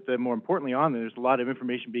miles, but more importantly on there's a lot of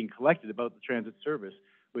information being collected about the transit service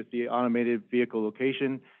with the automated vehicle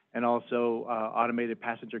location and also automated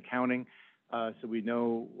passenger counting, so we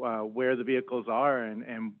know where the vehicles are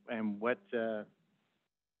and what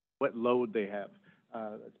load they have.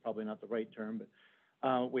 That's probably not the right term,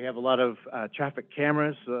 We have a lot of traffic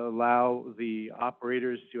cameras that allow the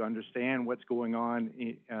operators to understand what's going on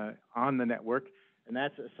the network, and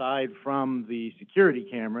that's aside from the security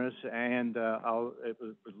cameras, and it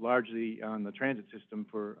was largely on the transit system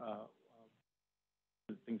for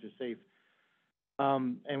things are safe.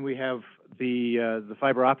 And we have the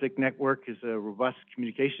fiber optic network is a robust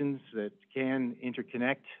communications that can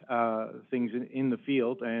interconnect things in the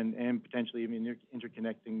field and potentially even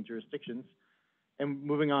interconnecting jurisdictions. And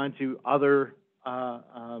moving on to other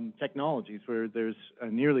technologies where there's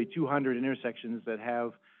nearly 200 intersections that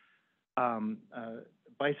have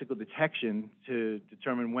bicycle detection to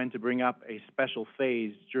determine when to bring up a special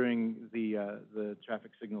phase during the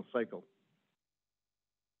traffic signal cycle.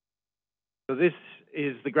 So this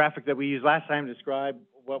is the graphic that we used last time to describe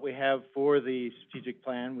what we have for the strategic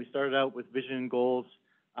plan. We started out with vision and goals,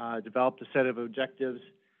 developed a set of objectives,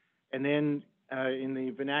 and then in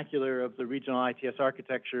the vernacular of the regional ITS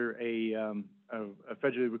architecture, a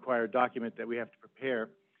federally required document that we have to prepare.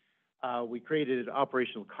 We created an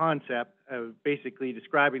operational concept, basically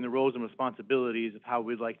describing the roles and responsibilities of how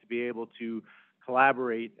we'd like to be able to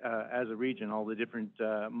collaborate as a region, all the different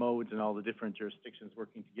modes and all the different jurisdictions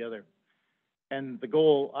working together. And the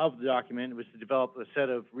goal of the document was to develop a set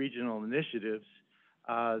of regional initiatives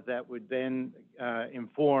that would then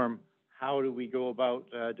inform how do we go about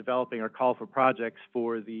developing our call for projects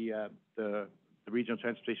for the Regional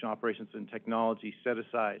Transportation Operations and Technology set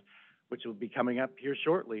aside, which will be coming up here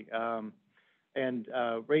shortly.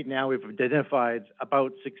 Right now we've identified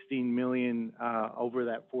about 16 million over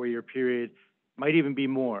that 4-year period. Might even be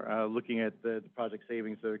more, looking at the project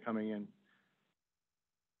savings that are coming in.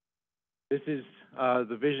 This is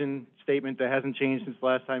the vision statement that hasn't changed since the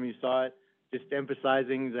last time you saw it, just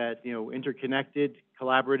emphasizing that, interconnected,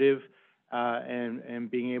 collaborative, and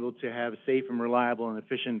being able to have safe and reliable and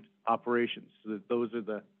efficient operations. So that those are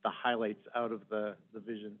the highlights out of the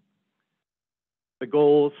vision. The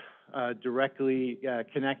goals directly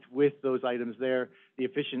connect with those items there. The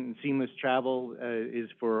efficient and seamless travel is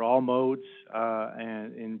for all modes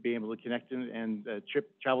and being able to connect them, and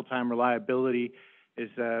travel time reliability is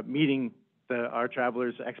meeting our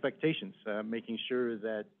travelers' expectations, making sure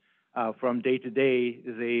that from day to day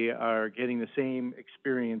they are getting the same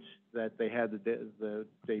experience that they had the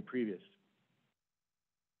day previous.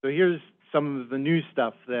 So here's some of the new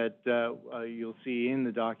stuff that you'll see in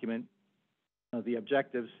the document, the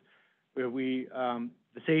objectives, where the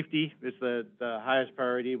safety is the highest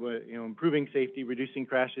priority, improving safety, reducing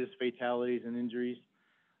crashes, fatalities, and injuries.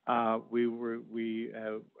 We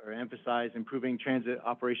are emphasized improving transit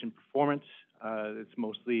operation performance. It's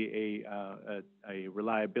mostly a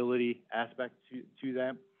reliability aspect to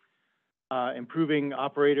that. Improving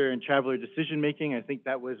operator and traveler decision making. I think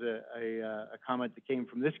that was a comment that came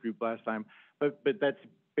from this group last time, but that's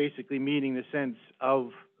basically meeting the sense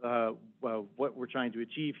of what we're trying to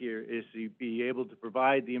achieve here is to be able to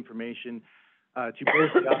provide the information to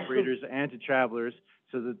both the operators and to travelers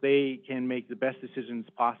so that they can make the best decisions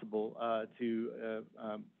possible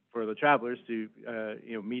for the travelers to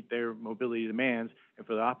meet their mobility demands, and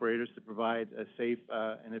for the operators to provide a safe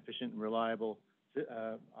and efficient and reliable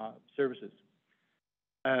services.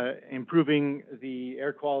 Improving the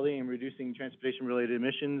air quality and reducing transportation-related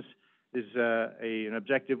emissions is an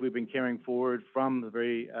objective we've been carrying forward from the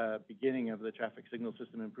very beginning of the Traffic Signal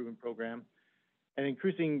System Improvement Program. And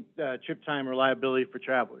increasing trip time reliability for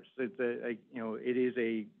travelers. It is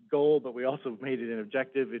a goal, but we also made it an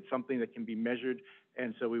objective. It's something that can be measured,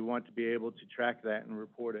 and so we want to be able to track that and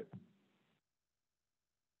report it.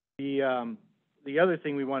 The other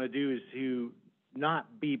thing we want to do is to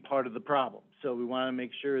not be part of the problem. So we want to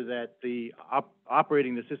make sure that the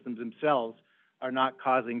operating the systems themselves are not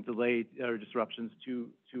causing delay or disruptions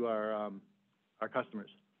to our customers.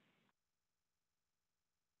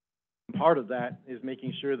 Part of that is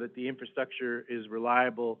making sure that the infrastructure is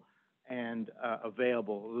reliable and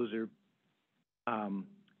available. Those are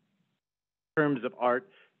terms of art.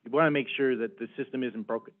 You want to make sure that the system isn't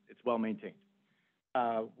broken. It's well maintained.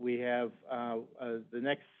 We have the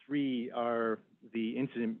next three are the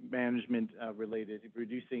incident management related,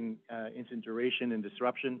 reducing incident duration and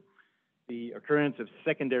disruption, the occurrence of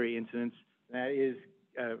secondary incidents. That is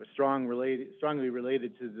strongly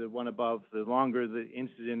related to the one above. The longer the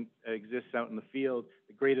incident exists out in the field,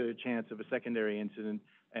 the greater the chance of a secondary incident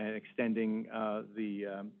and extending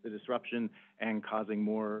the disruption and causing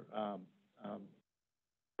more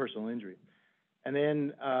personal injury. And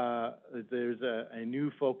then there's a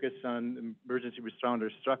new focus on emergency responders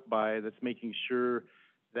struck by that's making sure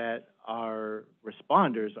that our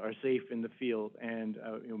responders are safe in the field and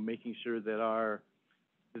making sure that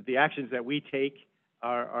the actions that we take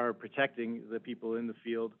are protecting the people in the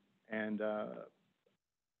field, and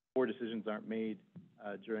poor decisions aren't made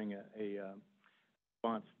during a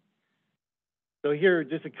response. So here are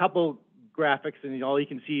just a couple graphics, and all you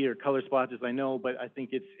can see are color splotches, I know, but I think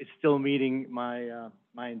it's still meeting my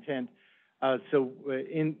my intent. So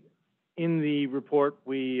in the report,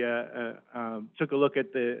 we took a look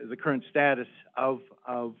at the current status of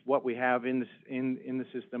what we have in the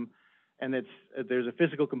system, and there's a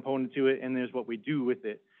physical component to it, and there's what we do with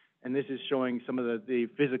it. And this is showing some of the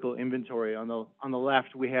physical inventory. On the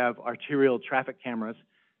left, we have arterial traffic cameras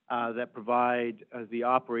that provide the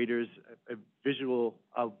operators a visual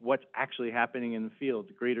of what's actually happening in the field,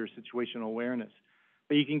 greater situational awareness.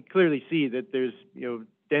 But you can clearly see that there's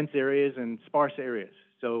dense areas and sparse areas.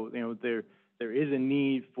 So there is a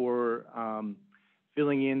need for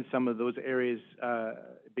filling in some of those areas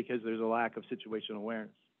because there's a lack of situational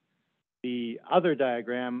awareness. The other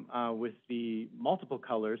diagram with the multiple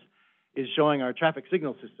colors is showing our traffic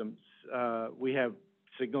signal systems. We have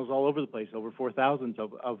signals all over the place, over 4,000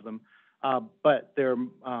 of them, but there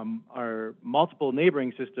are multiple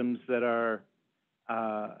neighboring systems that are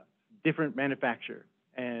different manufacturer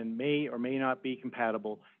and may or may not be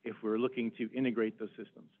compatible if we're looking to integrate those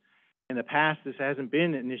systems. In the past, this hasn't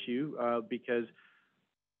been an issue because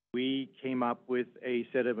we came up with a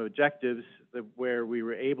set of objectives where we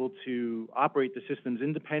were able to operate the systems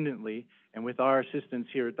independently, and with our assistance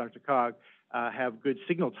here at DRCOG, have good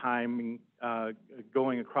signal timing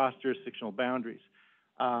going across jurisdictional boundaries.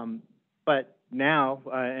 But now,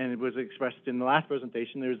 and it was expressed in the last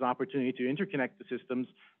presentation, there's an opportunity to interconnect the systems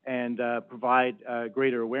and provide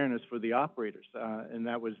greater awareness for the operators. And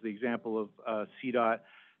that was the example of CDOT,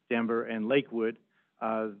 Denver, and Lakewood.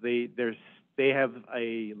 They have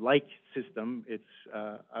a like system. It's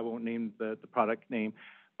I won't name the product name,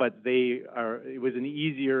 but it was an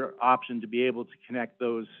easier option to be able to connect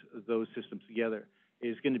those systems together.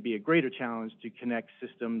 It's going to be a greater challenge to connect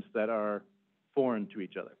systems that are foreign to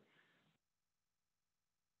each other.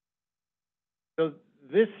 So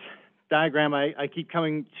this diagram, I keep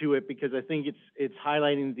coming to it because I think it's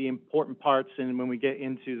highlighting the important parts, and when we get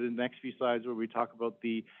into the next few slides where we talk about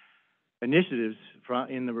the initiatives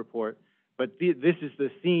in the report. But this is the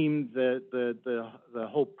theme, the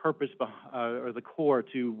whole purpose or the core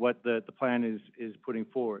to what the plan is putting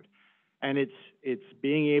forward, and it's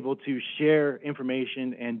being able to share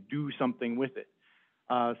information and do something with it.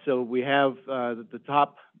 So we have the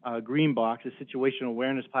top green box, the situational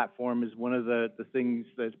awareness platform, is one of the things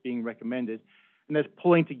that's being recommended, and that's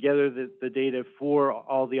pulling together the data for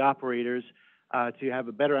all the operators to have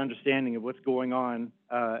a better understanding of what's going on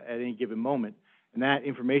at any given moment. And that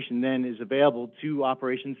information then is available to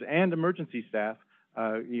operations and emergency staff.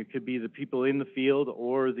 It could be the people in the field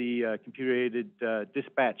or the computer-aided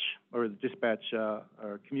dispatch, or the dispatch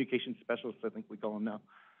or communication specialists, I think we call them now.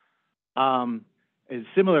 And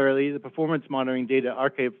similarly, the performance monitoring data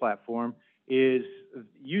archive platform is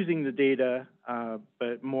using the data,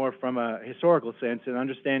 but more from a historical sense and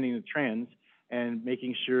understanding the trends and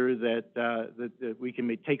making sure that, that we can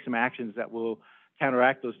take some actions that will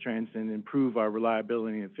counteract those trends and improve our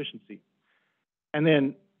reliability and efficiency. And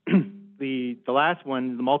then the last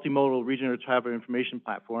one, the multimodal regional traveler information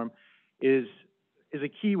platform, is a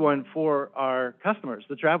key one for our customers,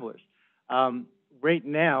 the travelers. Right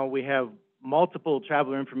now, we have multiple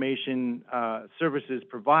traveler information services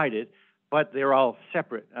provided, but they're all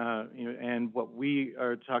separate. And what we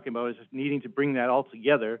are talking about is needing to bring that all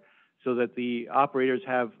together so that the operators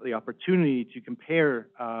have the opportunity to compare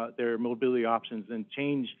their mobility options and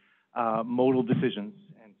change modal decisions.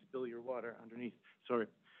 And spill your water underneath, sorry.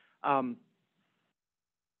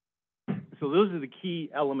 So those are the key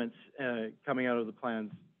elements coming out of the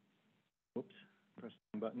plans. Oops, press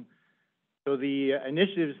the wrong button. So the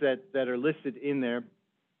initiatives that are listed in there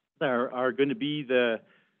are going to be the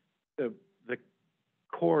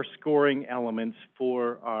core scoring elements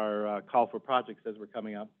for our call for projects as we're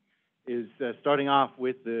coming up. Is starting off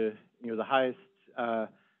with the highest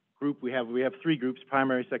group we have. We have three groups: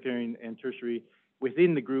 primary, secondary, and tertiary.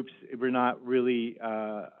 Within the groups, we're not really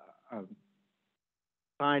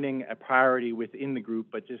finding a priority within the group,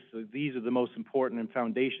 but just these are the most important and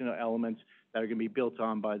foundational elements that are going to be built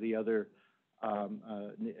on by the other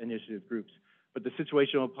initiative groups. But the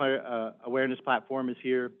situational awareness platform is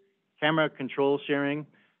here. Camera control sharing.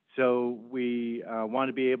 So we want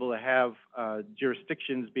to be able to have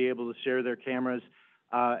jurisdictions be able to share their cameras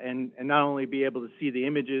and not only be able to see the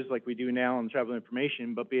images like we do now on travel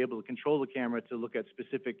information, but be able to control the camera to look at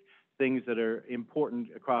specific things that are important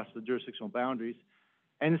across the jurisdictional boundaries.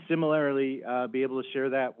 And similarly, be able to share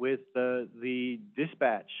that with the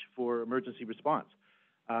dispatch for emergency response.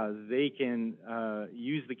 they can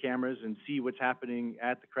use the cameras and see what's happening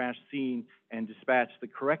at the crash scene and dispatch the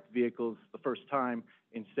correct vehicles the first time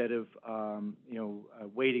instead of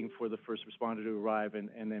waiting for the first responder to arrive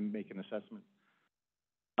and then make an assessment.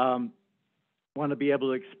 Want to be able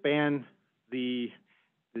to expand the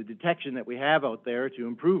detection that we have out there to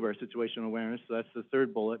improve our situational awareness. So that's the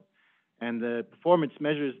third bullet. And the performance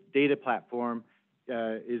measures data platform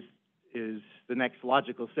is the next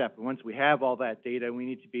logical step. And once we have all that data, we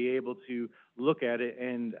need to be able to look at it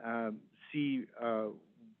and see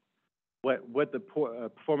what the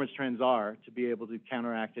performance trends are to be able to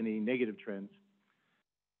counteract any negative trends.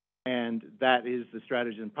 And that is the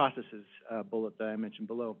strategies and processes bullet that I mentioned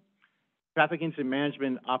below. Traffic incident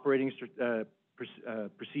management operating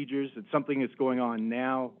procedures. It's something that's going on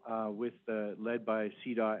now with led by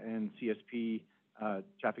CDOT and CSP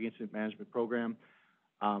Traffic Incident Management Program.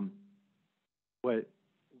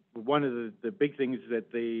 One of the big things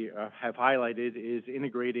that they have highlighted is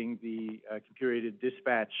integrating the computer-aided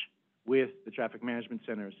dispatch with the traffic management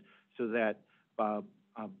centers so that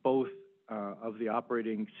both of the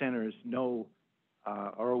operating centers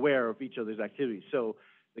are aware of each other's activities. So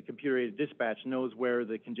the computer-aided dispatch knows where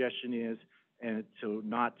the congestion is, and so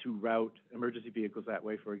not to route emergency vehicles that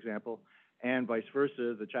way, for example. And vice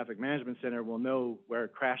versa, the traffic management center will know where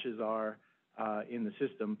crashes are in the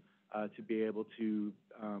system to be able to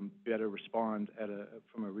better respond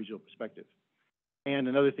from a regional perspective. And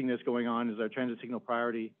another thing that's going on is our transit signal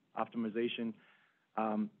priority optimization.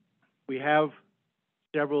 We have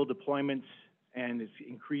several deployments, and it's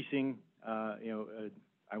increasing,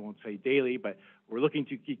 I won't say daily, but we're looking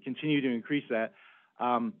to continue to increase that.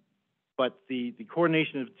 But the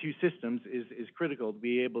coordination of the two systems is critical to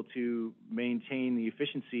be able to maintain the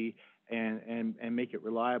efficiency and make it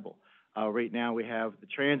reliable. Right now we have the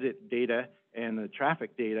transit data and the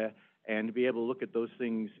traffic data, and to be able to look at those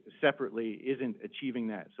things separately isn't achieving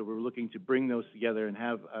that. So we're looking to bring those together and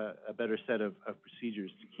have a better set of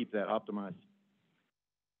procedures to keep that optimized.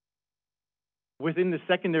 Within the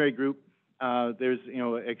secondary group, there's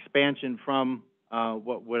expansion from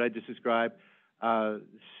what I just described.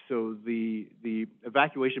 So the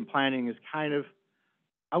evacuation planning is kind of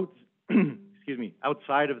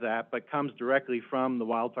outside of that, but comes directly from the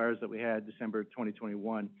wildfires that we had December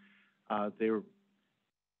 2021.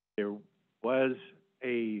 There was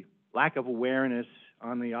a lack of awareness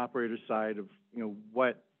on the operator side of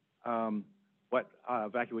what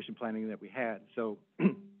evacuation planning that we had. So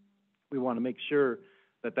we want to make sure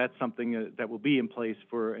that that's something that will be in place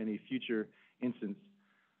for any future instance,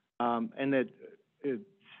 and that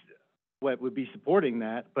what would be supporting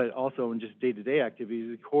that, but also in just day-to-day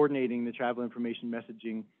activities, is coordinating the travel information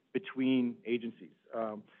messaging between agencies.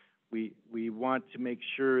 We want to make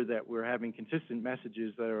sure that we're having consistent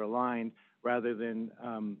messages that are aligned rather than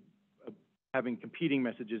having competing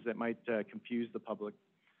messages that might confuse the public.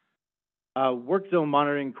 Work zone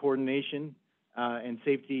monitoring coordination and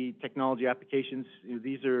safety technology applications.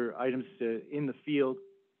 These are items in the field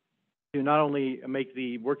to not only make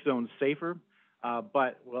the work zones safer,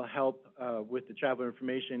 but will help with the traveler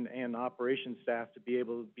information and operations staff to be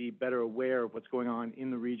able to be better aware of what's going on in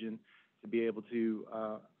the region to be able to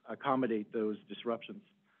accommodate those disruptions.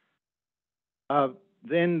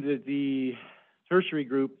 Then the tertiary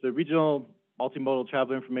group, the regional multimodal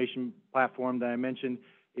traveler information platform that I mentioned,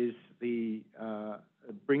 is the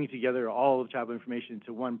bringing together all of travel information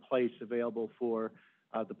into one place available for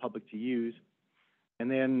the public to use. And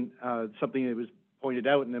then something that was pointed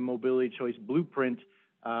out in the Mobility Choice Blueprint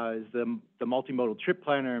is the multimodal trip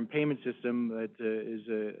planner and payment system that is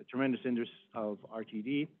a tremendous interest of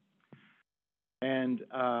RTD. And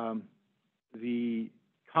the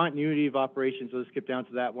continuity of operations, so let's skip down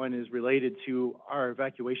to that one, is related to our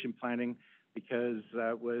evacuation planning, because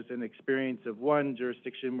that was an experience of one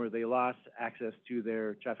jurisdiction where they lost access to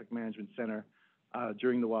their traffic management center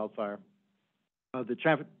during the wildfire. The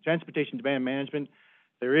transportation demand management,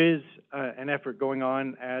 there is an effort going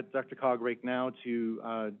on at DRCOG right now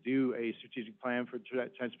to do a strategic plan for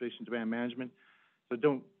transportation demand management.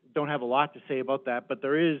 So don't have a lot to say about that, but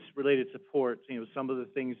there is related support. Some of the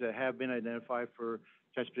things that have been identified for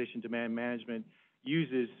transportation demand management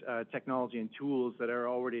uses technology and tools that are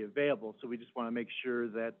already available. So we just want to make sure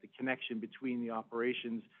that the connection between the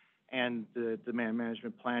operations and the demand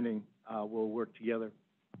management planning will work together.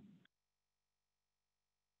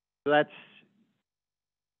 So that's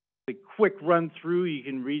a quick run through. You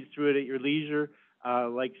can read through it at your leisure.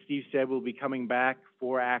 Like Steve said, we'll be coming back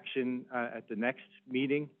for action at the next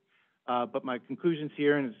meeting. But my conclusions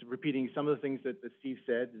here, and it's repeating some of the things that Steve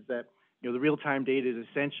said, is that the real-time data is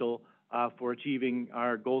essential for achieving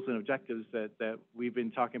our goals and objectives that we've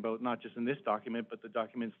been talking about, not just in this document, but the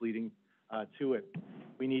documents leading to it.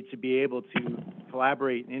 We need to be able to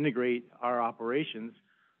collaborate and integrate our operations,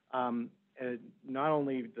 not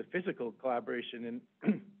only the physical collaboration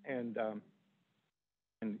and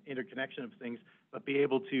interconnection of things, but be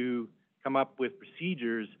able to come up with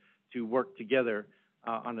procedures to work together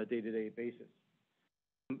on a day-to-day basis.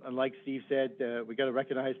 And like Steve said, we got to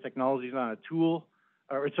recognize technology is not a tool,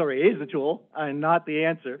 is a tool and not the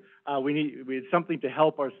answer. We need something to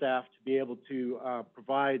help our staff to be able to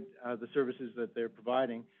provide the services that they're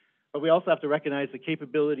providing. But we also have to recognize the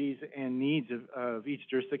capabilities and needs of each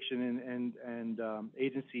jurisdiction and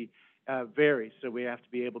agency vary. So we have to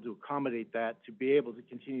be able to accommodate that to be able to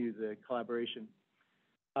continue the collaboration.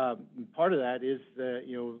 Part of that is that,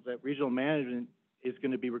 that regional management is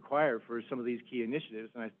going to be required for some of these key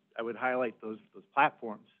initiatives, and I would highlight those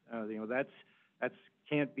platforms. That's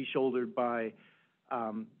can't be shouldered by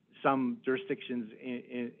some jurisdictions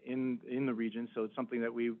in the region. So it's something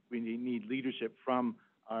that we need leadership from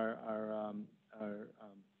our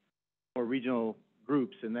more regional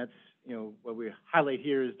groups, and that's what we highlight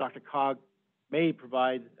here is DRCOG may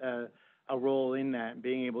provide a role in that,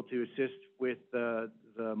 being able to assist with the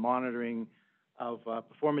monitoring of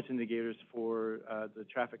performance indicators for the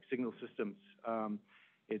traffic signal systems.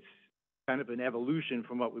 It's kind of an evolution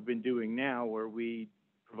from what we've been doing now, where we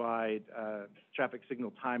provide traffic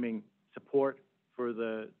signal timing support for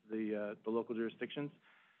the local jurisdictions.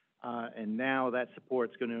 And now that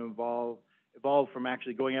support's going to evolve from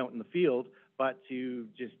actually going out in the field, but to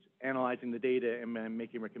just analyzing the data and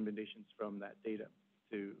making recommendations from that data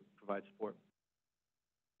to provide support.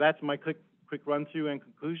 That's my quick run through and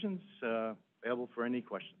conclusions. Available for any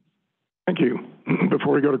questions. Thank you.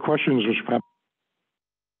 Before we go to questions, Mr. Pap.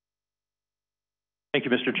 Thank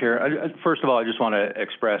you, Mr. Chair. First of all, I just want to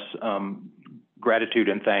express gratitude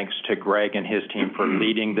and thanks to Greg and his team for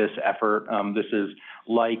leading this effort. This is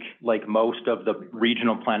like most of the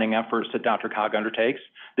regional planning efforts that DRCOG undertakes.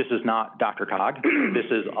 This is not DRCOG. This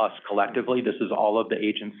is us collectively. This is all of the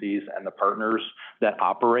agencies and the partners that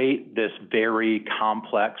operate this very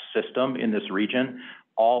complex system in this region.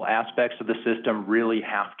 All aspects of the system really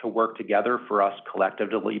have to work together for us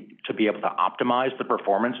collectively to be able to optimize the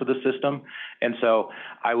performance of the system. And so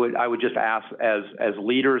I would just ask, as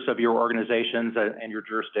leaders of your organizations and your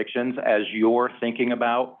jurisdictions, as you're thinking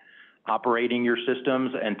about operating your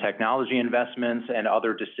systems and technology investments and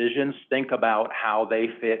other decisions, think about how they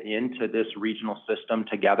fit into this regional system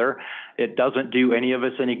together. It doesn't do any of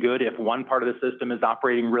us any good if one part of the system is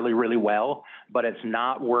operating really, really well, but it's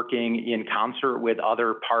not working in concert with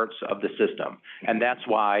other parts of the system. And that's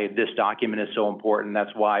why this document is so important.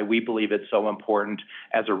 That's why we believe it's so important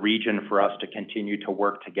as a region for us to continue to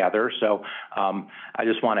work together. So I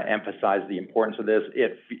just want to emphasize the importance of this.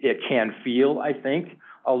 It can feel, I think,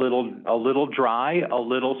 a little dry, a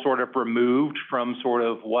little sort of removed from sort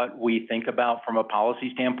of what we think about from a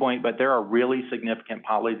policy standpoint, but there are really significant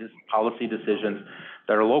policy decisions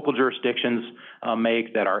that our local jurisdictions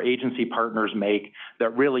make, that our agency partners make,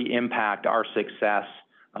 that really impact our success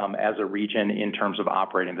as a region in terms of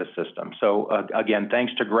operating the system. So again,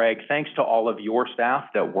 thanks to Greg, thanks to all of your staff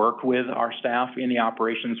that work with our staff in the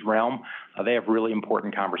operations realm. They have really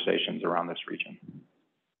important conversations around this region.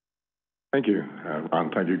 Thank you, Ron.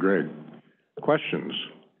 Thank you, Greg. Questions?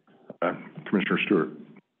 Commissioner Stewart.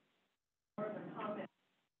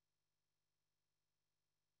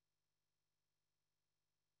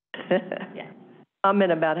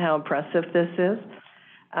 Comment about how impressive this is.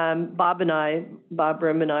 Bob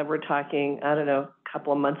Room and I were talking, I don't know, a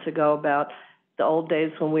couple of months ago about the old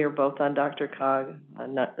days when we were both on DRCOG,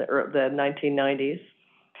 the 1990s.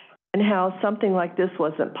 And how something like this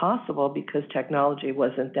wasn't possible because technology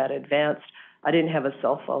wasn't that advanced. I didn't have a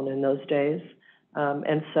cell phone in those days.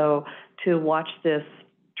 And so to watch this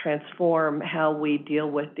transform how we deal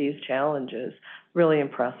with these challenges, really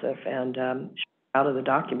impressive. And out of the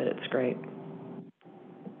document, it's great.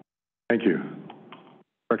 Thank you.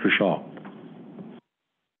 Director Shaw.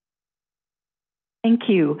 Thank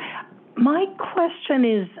you. My question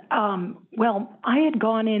is, well, I had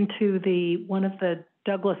gone into one of the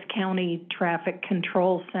Douglas County Traffic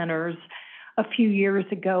Control Centers a few years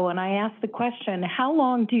ago, and I asked the question, how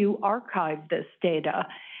long do you archive this data?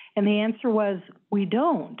 And the answer was, we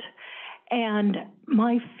don't. And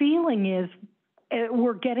my feeling is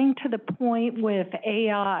we're getting to the point with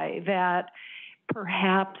AI that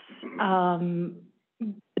perhaps the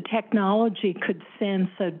technology could sense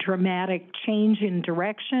a dramatic change in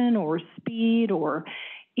direction or speed or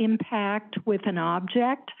impact with an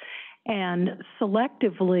object, and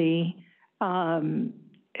selectively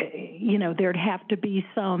you know, there'd have to be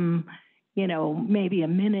some, you know, maybe a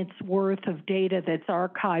minute's worth of data that's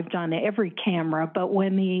archived on every camera, but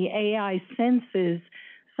when the AI senses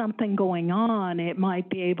something going on, it might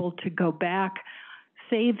be able to go back,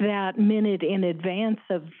 save that minute in advance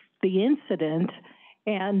of the incident,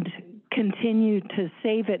 and continue to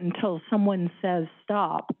save it until someone says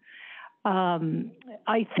stop.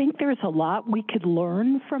 I think there's a lot we could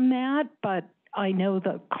learn from that, but I know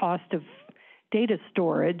the cost of data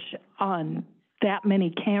storage on that many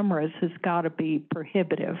cameras has got to be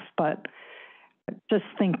prohibitive, but just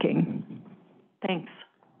thinking. Thanks.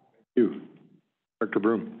 Thank you. Dr.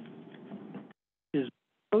 Broom. Is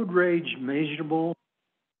road rage measurable?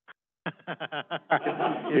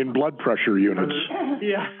 In blood pressure units.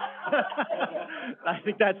 Yeah. I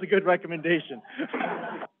think that's a good recommendation.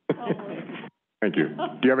 Thank you.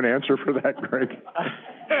 Do you have an answer for that, Greg?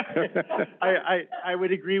 I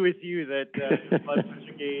would agree with you that blood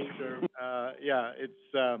pressure gauge, or yeah,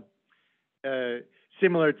 it's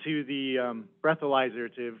similar to the breathalyzer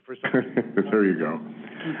for some reason. There you go.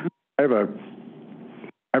 I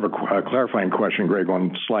have a clarifying question, Greg,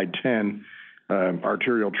 on slide 10.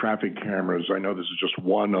 Arterial traffic cameras. I know this is just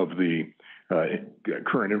one of the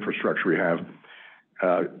current infrastructure we have.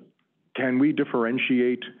 Can we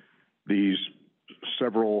differentiate these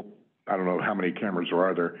several, I don't know how many cameras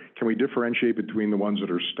are there, can we differentiate between the ones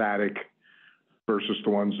that are static versus the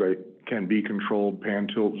ones that can be controlled, pan,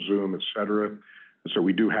 tilt, zoom, et cetera? So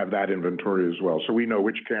we do have that inventory as well. So we know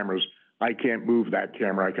which cameras, I can't move that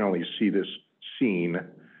camera, I can only see this scene,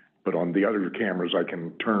 but on the other cameras I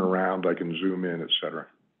can turn around, I can zoom in, et cetera.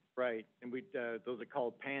 Right, and those are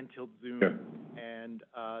called pan, tilt, zoom, yeah. And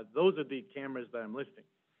those are the cameras that I'm listing.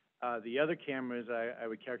 The other cameras I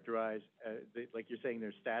would characterize, like you're saying,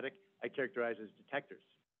 they're static. I characterize as detectors.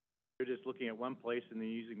 They're just looking at one place and they're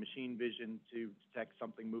using machine vision to detect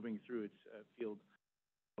something moving through its field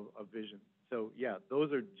of vision. So yeah,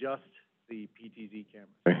 those are just the PTZ cameras.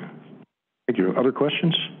 Okay. Thank you. Other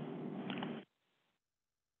questions?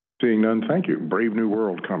 Seeing none, thank you. Brave new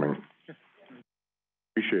world coming.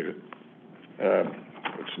 Appreciate it.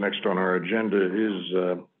 What's next on our agenda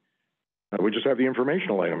is we just have the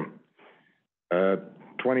informational item.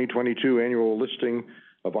 2022 annual listing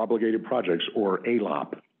of obligated projects, or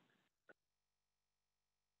ALOP.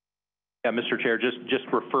 Yeah, Mr. Chair, just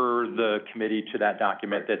refer the committee to that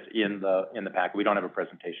document that's in the packet. We don't have a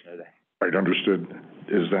presentation today. Right, understood.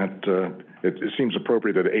 Is that, it seems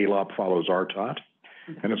appropriate that ALOP follows RTOT,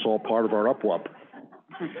 and it's all part of our UPWUP.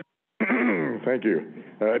 Thank you.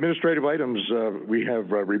 Administrative items, we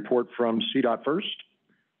have a report from CDOT first.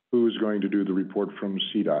 Who's going to do the report from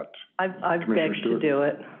CDOT? I've begged to do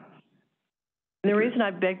it. And the reason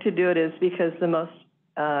I've begged to do it is because the most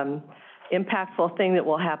impactful thing that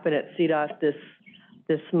will happen at CDOT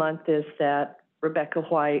this month is that Rebecca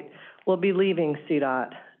White will be leaving CDOT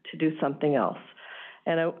to do something else.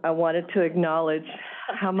 And I wanted to acknowledge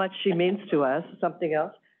how much she means to us. Something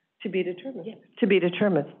else? To be determined. Yeah. To be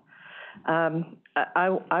determined.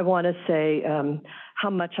 I want to say how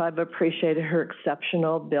much I've appreciated her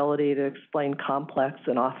exceptional ability to explain complex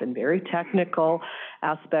and often very technical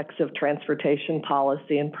aspects of transportation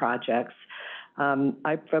policy and projects.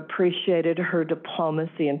 I've appreciated her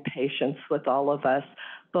diplomacy and patience with all of us,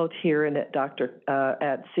 both here and at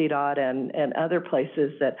CDOT and other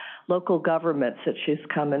places, that local governments that she's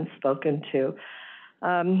come and spoken to.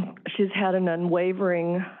 She's had an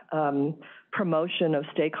unwavering promotion of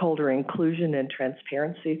stakeholder inclusion and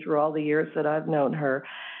transparency through all the years that I've known her,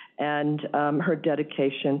 and her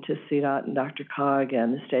dedication to CDOT and DRCOG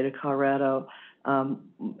and the state of Colorado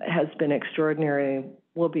has been extraordinary,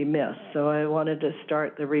 will be missed. So I wanted to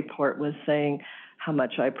start the report with saying how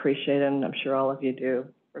much I appreciate it, and I'm sure all of you do,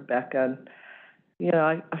 Rebecca. You know,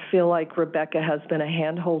 I feel like Rebecca has been a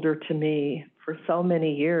handholder to me for so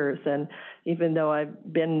many years, and even though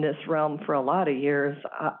I've been in this realm for a lot of years,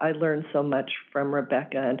 I learned so much from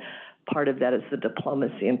Rebecca, and part of that is the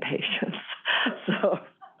diplomacy and patience. So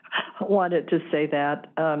I wanted to say that.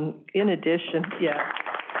 In addition,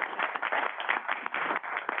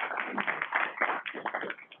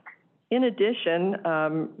 In addition,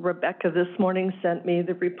 Rebecca this morning sent me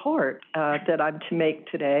the report that I'm to make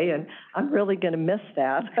today, and I'm really going to miss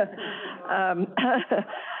that.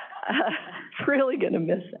 Really going to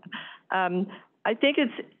miss that. I think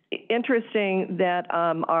it's interesting that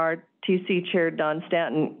our TC Chair, Don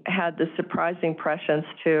Stanton, had the surprising prescience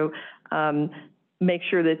to make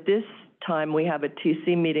sure that this time we have a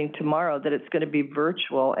TC meeting tomorrow, that it's going to be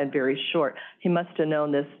virtual and very short. He must have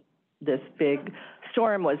known this big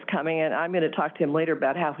storm was coming, and I'm going to talk to him later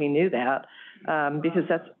about how he knew that. because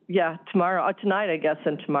that's, tonight, I guess,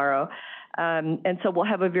 and tomorrow. And so we'll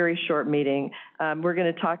have a very short meeting. We're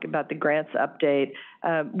going to talk about the grants update.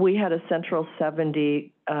 We had a Central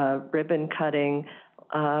 70 ribbon cutting,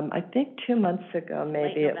 I think 2 months ago,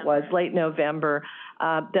 maybe it was, late November,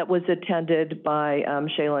 that was attended by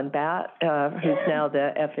Shaylin Batt, who's now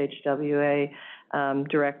the FHWA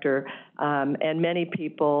director, and many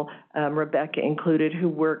people, Rebecca included, who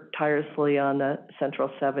worked tirelessly on the Central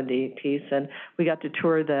 70 piece. And we got to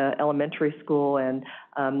tour the elementary school and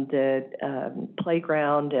the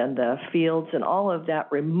playground and the fields and all of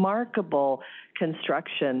that remarkable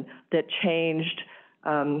construction that changed,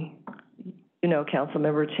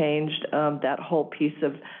 Councilmember, changed that whole piece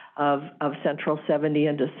of Central 70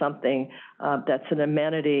 into something that's an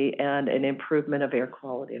amenity and an improvement of air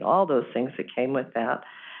quality and all those things that came with that.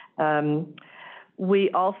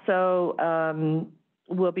 We also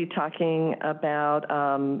will be talking about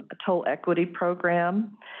a toll equity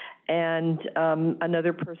program, and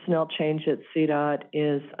another personnel change at CDOT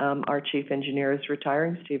is our chief engineer is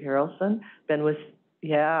retiring, Steve Harrelson. Been with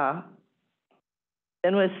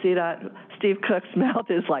CDOT. Steve Cook's mouth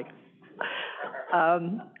is like,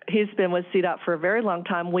 he's been with CDOT for a very long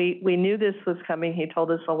time. We knew this was coming. He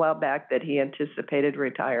told us a while back that he anticipated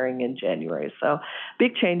retiring in January. So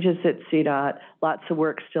big changes at CDOT, lots of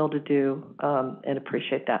work still to do, and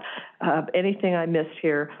appreciate that. Anything I missed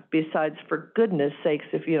here besides, for goodness sakes,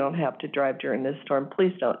 if you don't have to drive during this storm,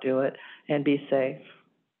 please don't do it, and be safe.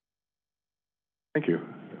 Thank you.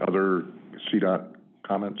 Other CDOT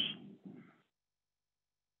comments?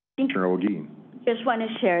 General Gein. Just want to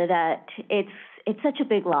share that it's such a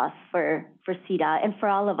big loss for CDOT and for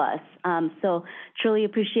all of us. So truly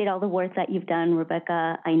appreciate all the work that you've done,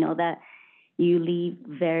 Rebecca. I know that you leave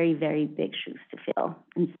very, very big shoes to fill.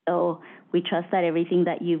 And so we trust that everything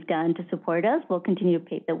that you've done to support us will continue to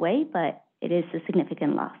pave the way, but it is a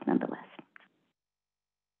significant loss nonetheless.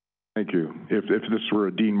 Thank you. If this were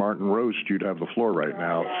a Dean Martin roast, you'd have the floor right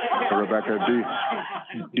now. So Rebecca,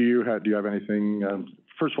 do you have anything?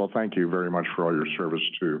 First of all, thank you very much for all your service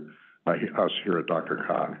to us here at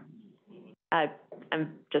DRCOG. I'm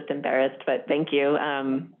just embarrassed, but thank you.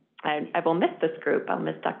 I will miss this group. I'll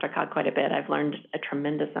miss DRCOG quite a bit. I've learned a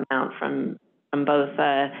tremendous amount from both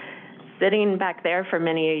sitting back there for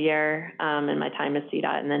many a year in my time as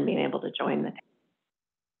CDOT and then being able to join the team.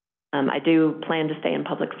 I do plan to stay in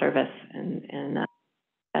public service and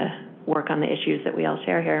work on the issues that we all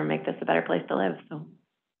share here and make this a better place to live. So,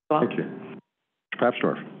 thank you.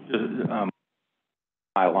 Papsdorf.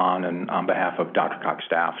 Pile on, and on behalf of DRCOG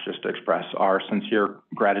staff, just to express our sincere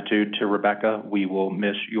gratitude to Rebecca. We will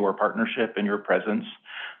miss your partnership and your presence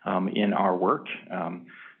in our work.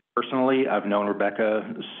 Personally, I've known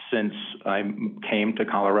Rebecca since I came to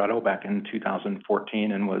Colorado back in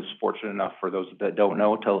 2014 and was fortunate enough, for those that don't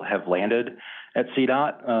know, to have landed at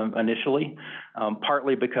CDOT initially,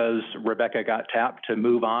 partly because Rebecca got tapped to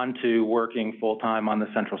move on to working full-time on the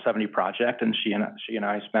Central 70 project, and she and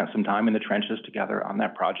I spent some time in the trenches together on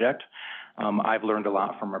that project. I've learned a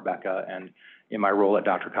lot from Rebecca, and in my role at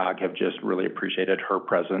DRCOG have just really appreciated her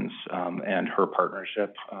presence and her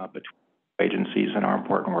partnership between agencies and our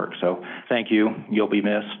important work. So thank you. You'll be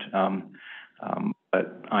missed,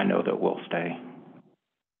 but I know that we'll stay.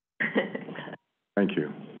 Thank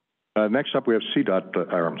you. Next up, we have we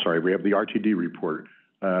have the RTD report.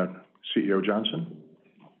 CEO Johnson?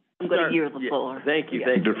 I'm going to yield the floor. Thank you.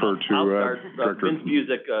 Thank you. Defer to Director. Vince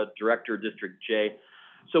Busick, Director, District J.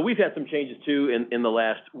 So we've had some changes too in the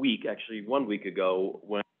last week, actually 1 week ago,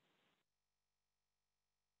 when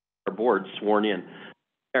our board sworn in.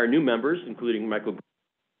 Our new members, including Michael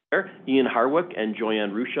Ian Harwick and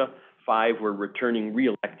Joanne Rusha, 5 were returning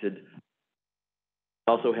re-elected. We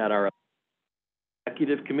also had our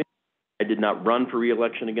executive committee. I did not run for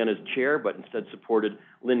re-election again as chair, but instead supported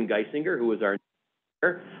Lynn Geisinger, who was our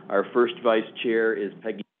chair. Our first vice chair is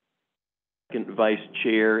Peggy. Second vice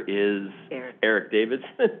chair is Eric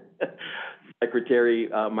Davidson. Secretary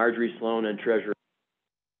Marjorie Sloan, and treasurer.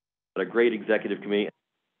 A great executive committee.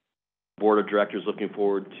 Board of directors looking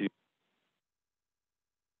forward to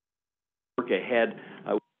work ahead.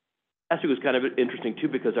 Last week was kind of interesting too,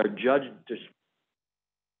 because our judge just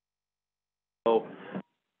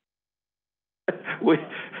we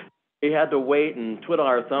had to wait and twiddle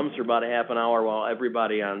our thumbs for about a half an hour while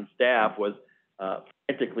everybody on staff was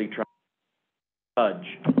frantically trying to judge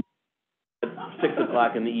at 6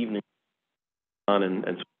 o'clock in the evening. And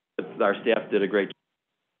so our staff did a great job.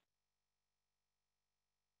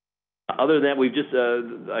 Other than that, we've just,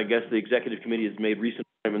 I guess the executive committee has made recent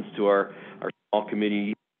appointments to our small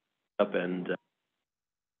committee up, and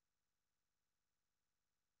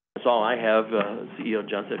That's all I have, CEO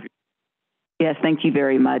Johnson. Yes, thank you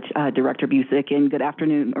very much, Director Busick, and good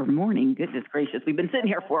afternoon or morning. Goodness gracious, we've been sitting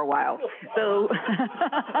here for a while. So,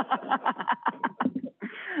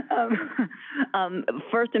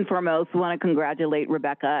 first and foremost, I want to congratulate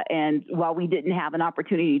Rebecca. And while we didn't have an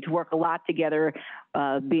opportunity to work a lot together,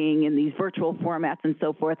 being in these virtual formats and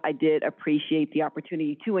so forth, I did appreciate the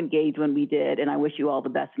opportunity to engage when we did. And I wish you all the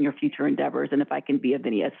best in your future endeavors. And if I can be of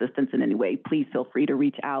any assistance in any way, please feel free to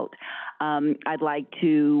reach out. I'd like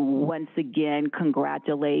to once again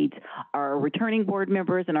congratulate our returning board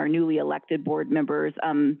members and our newly elected board members.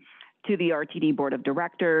 To the RTD Board of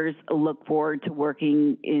Directors, look forward to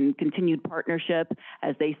working in continued partnership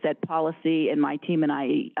as they set policy, and my team and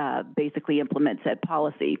I basically implement said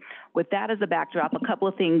policy. With that as a backdrop, a couple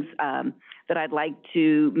of things that I'd like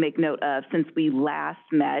to make note of since we last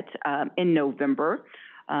met in November.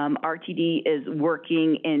 RTD is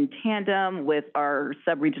working in tandem with our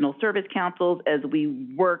sub-regional service councils as we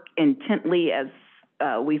work intently as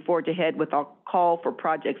we forge ahead with our call for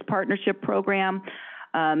projects partnership program.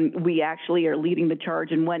 We actually are leading the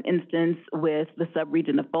charge in one instance with the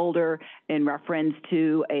sub-region of Boulder in reference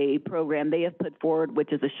to a program they have put forward,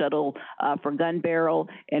 which is a shuttle for gun barrel,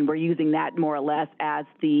 and we're using that more or less as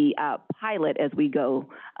the pilot as we go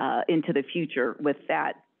into the future with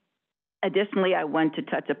that. Additionally, I want to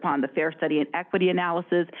touch upon the fair study and equity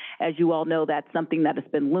analysis. As you all know, that's something that has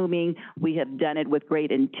been looming. We have done it with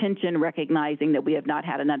great intention, recognizing that we have not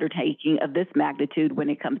had an undertaking of this magnitude when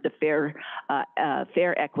it comes to fair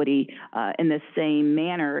equity in the same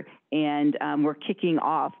manner. And we're kicking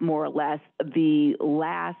off more or less the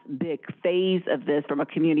last big phase of this from a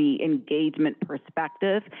community engagement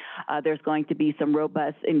perspective. There's going to be some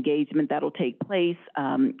robust engagement that'll take place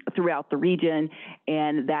throughout the region,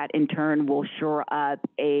 and that in turn will shore up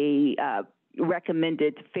a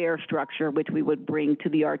recommended fair structure, which we would bring to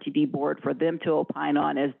the RTD board for them to opine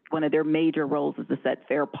on as one of their major roles is to set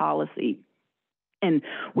fair policy. And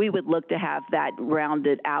we would look to have that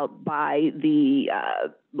rounded out by the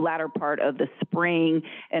latter part of the spring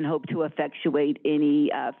and hope to effectuate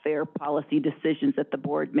any fair policy decisions that the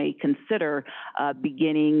board may consider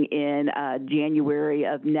beginning in January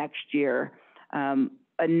of next year.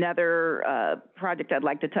 Another project I'd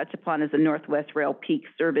like to touch upon is the Northwest Rail Peak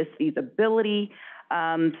Service Feasibility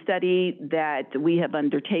study that we have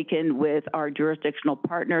undertaken with our jurisdictional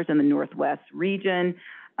partners in the Northwest region.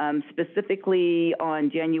 Specifically on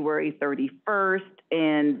January 31st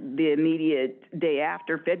and the immediate day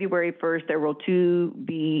after, February 1st, there will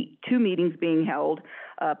be two meetings being held,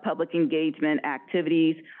 public engagement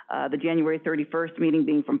activities, the January 31st meeting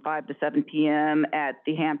being from 5 to 7 p.m. at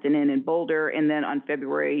the Hampton Inn in Boulder, and then on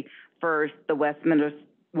February 1st, the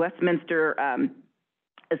Westminster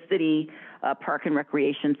City Park and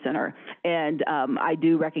Recreation Center. And I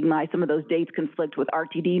do recognize some of those dates conflict with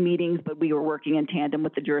RTD meetings, but we were working in tandem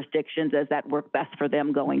with the jurisdictions as that worked best for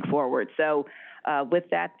them going forward. So with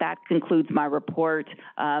that, that concludes my report.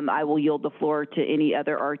 I will yield the floor to any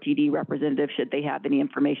other RTD representative should they have any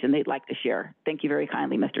information they'd like to share. Thank you very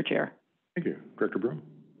kindly, Mr. Chair. Thank you. Director Broom.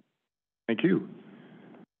 Thank you.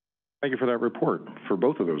 Thank you for that report, for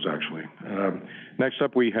both of those, actually. Next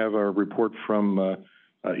up, we have a report from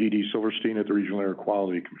E.D. Silverstein at the Regional Air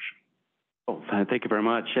Quality Commission. Oh, thank you very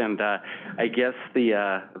much. And I guess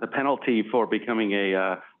the penalty for becoming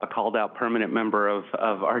a called-out permanent member of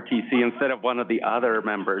RTC instead of one of the other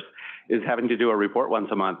members is having to do a report once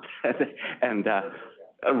a month. And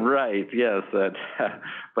right, yes.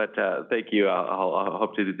 But thank you. I'll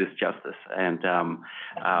hope to do this justice. And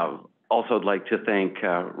also, I'd like to thank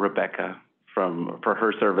Rebecca for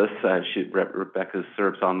her service. Rebecca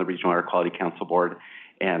serves on the Regional Air Quality Council Board.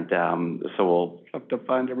 And so we'll have to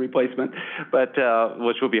find a replacement, but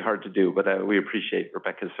which will be hard to do. But we appreciate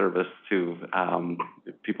Rebecca's service to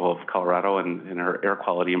people of Colorado and her air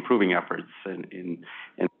quality improving efforts in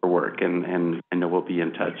her work. And I know we'll be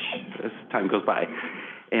in touch as time goes by.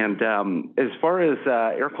 And as far as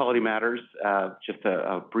air quality matters, just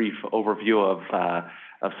a brief overview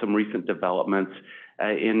of some recent developments.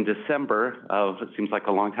 In December of, it seems like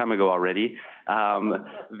a long time ago already,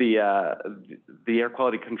 the Air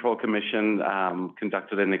Quality Control Commission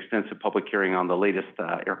conducted an extensive public hearing on the latest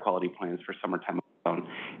air quality plans for summertime alone.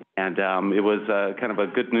 And it was kind of a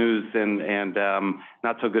good news and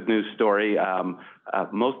not so good news story.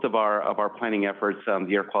 Most of our planning efforts,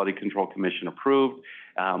 the Air Quality Control Commission approved.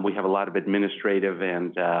 We have a lot of administrative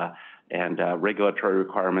and regulatory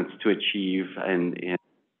requirements to achieve and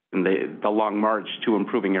the long march to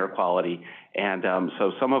improving air quality. And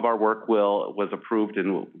so some of our work was approved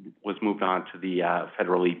and was moved on to the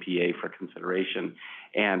federal EPA for consideration.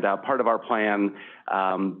 And part of our plan,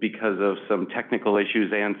 because of some technical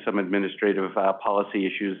issues and some administrative policy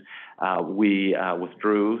issues, we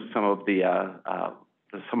withdrew some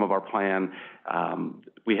of our plan.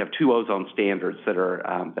 We have 2 ozone standards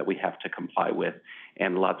that we have to comply with,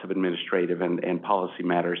 and lots of administrative and policy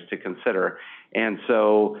matters to consider. And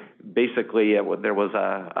so basically there was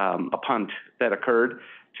a punt that occurred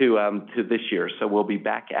to this year. So we'll be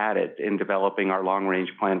back at it in developing our long-range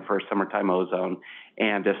plan for summertime ozone,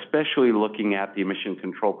 and especially looking at the emission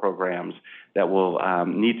control programs that will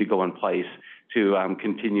need to go in place to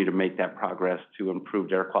continue to make that progress to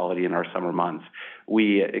improved air quality in our summer months.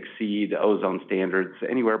 We exceed ozone standards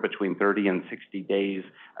anywhere between 30 and 60 days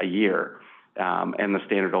a year, and the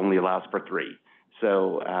standard only allows for 3.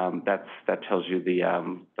 So that tells you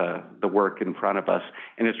the work in front of us,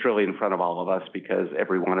 and it's really in front of all of us because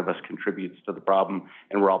every one of us contributes to the problem,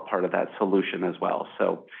 and we're all part of that solution as well.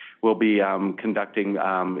 So we'll be conducting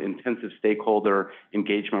intensive stakeholder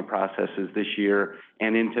engagement processes this year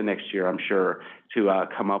and into next year, I'm sure, to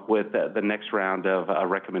come up with the next round of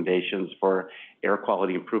recommendations for air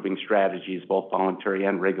quality improving strategies, both voluntary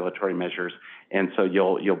and regulatory measures. And so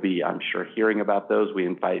you'll be, I'm sure, hearing about those. We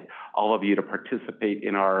invite all of you to participate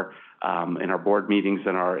in our board meetings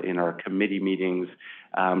and in our committee meetings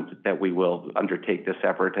that we will undertake this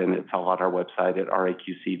effort, and it's all on our website at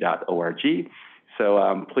raqc.org.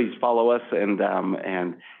 So please follow us and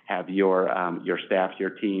have your staff, your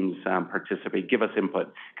teams participate. Give us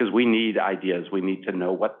input because we need ideas. We need to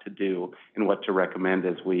know what to do and what to recommend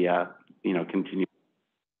as we continue.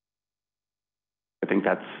 I think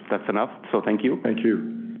that's enough. So thank you. Thank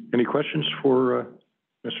you. Any questions for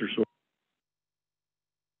Mr. Sawyer?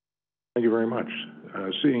 Thank you very much.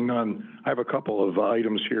 Seeing none, I have a couple of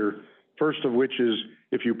items here. First of which is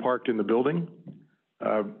if you parked in the building,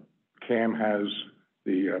 CAM has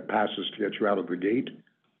the passes to get you out of the gate.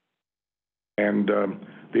 And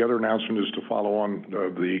the other announcement is to follow on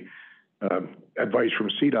the advice from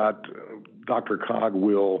CDOT. DRCOG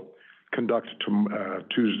will conduct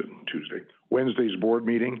Wednesday's board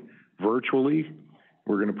meeting virtually.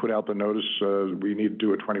 We're going to put out the notice. We need to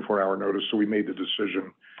do a 24-hour notice, so we made the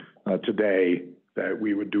decision today that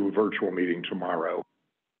we would do a virtual meeting tomorrow.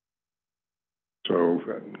 So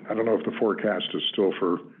I don't know if the forecast is still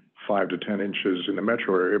for 5 to 10 inches in the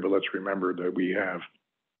metro area, but let's remember that we have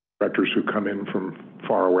directors who come in from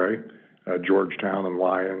far away, Georgetown and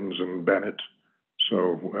Lyons and Bennett.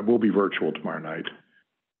 So we'll be virtual tomorrow night.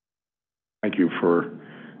 Thank you for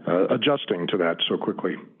adjusting to that so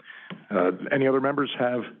quickly. Any other members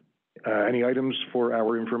have any items for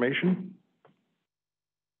our information?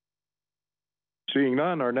 Seeing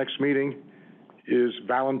none, our next meeting is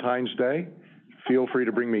Valentine's Day. Feel free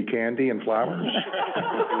to bring me candy and flowers.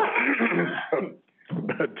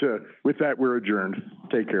 But with that, we're adjourned.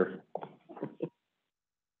 Take care.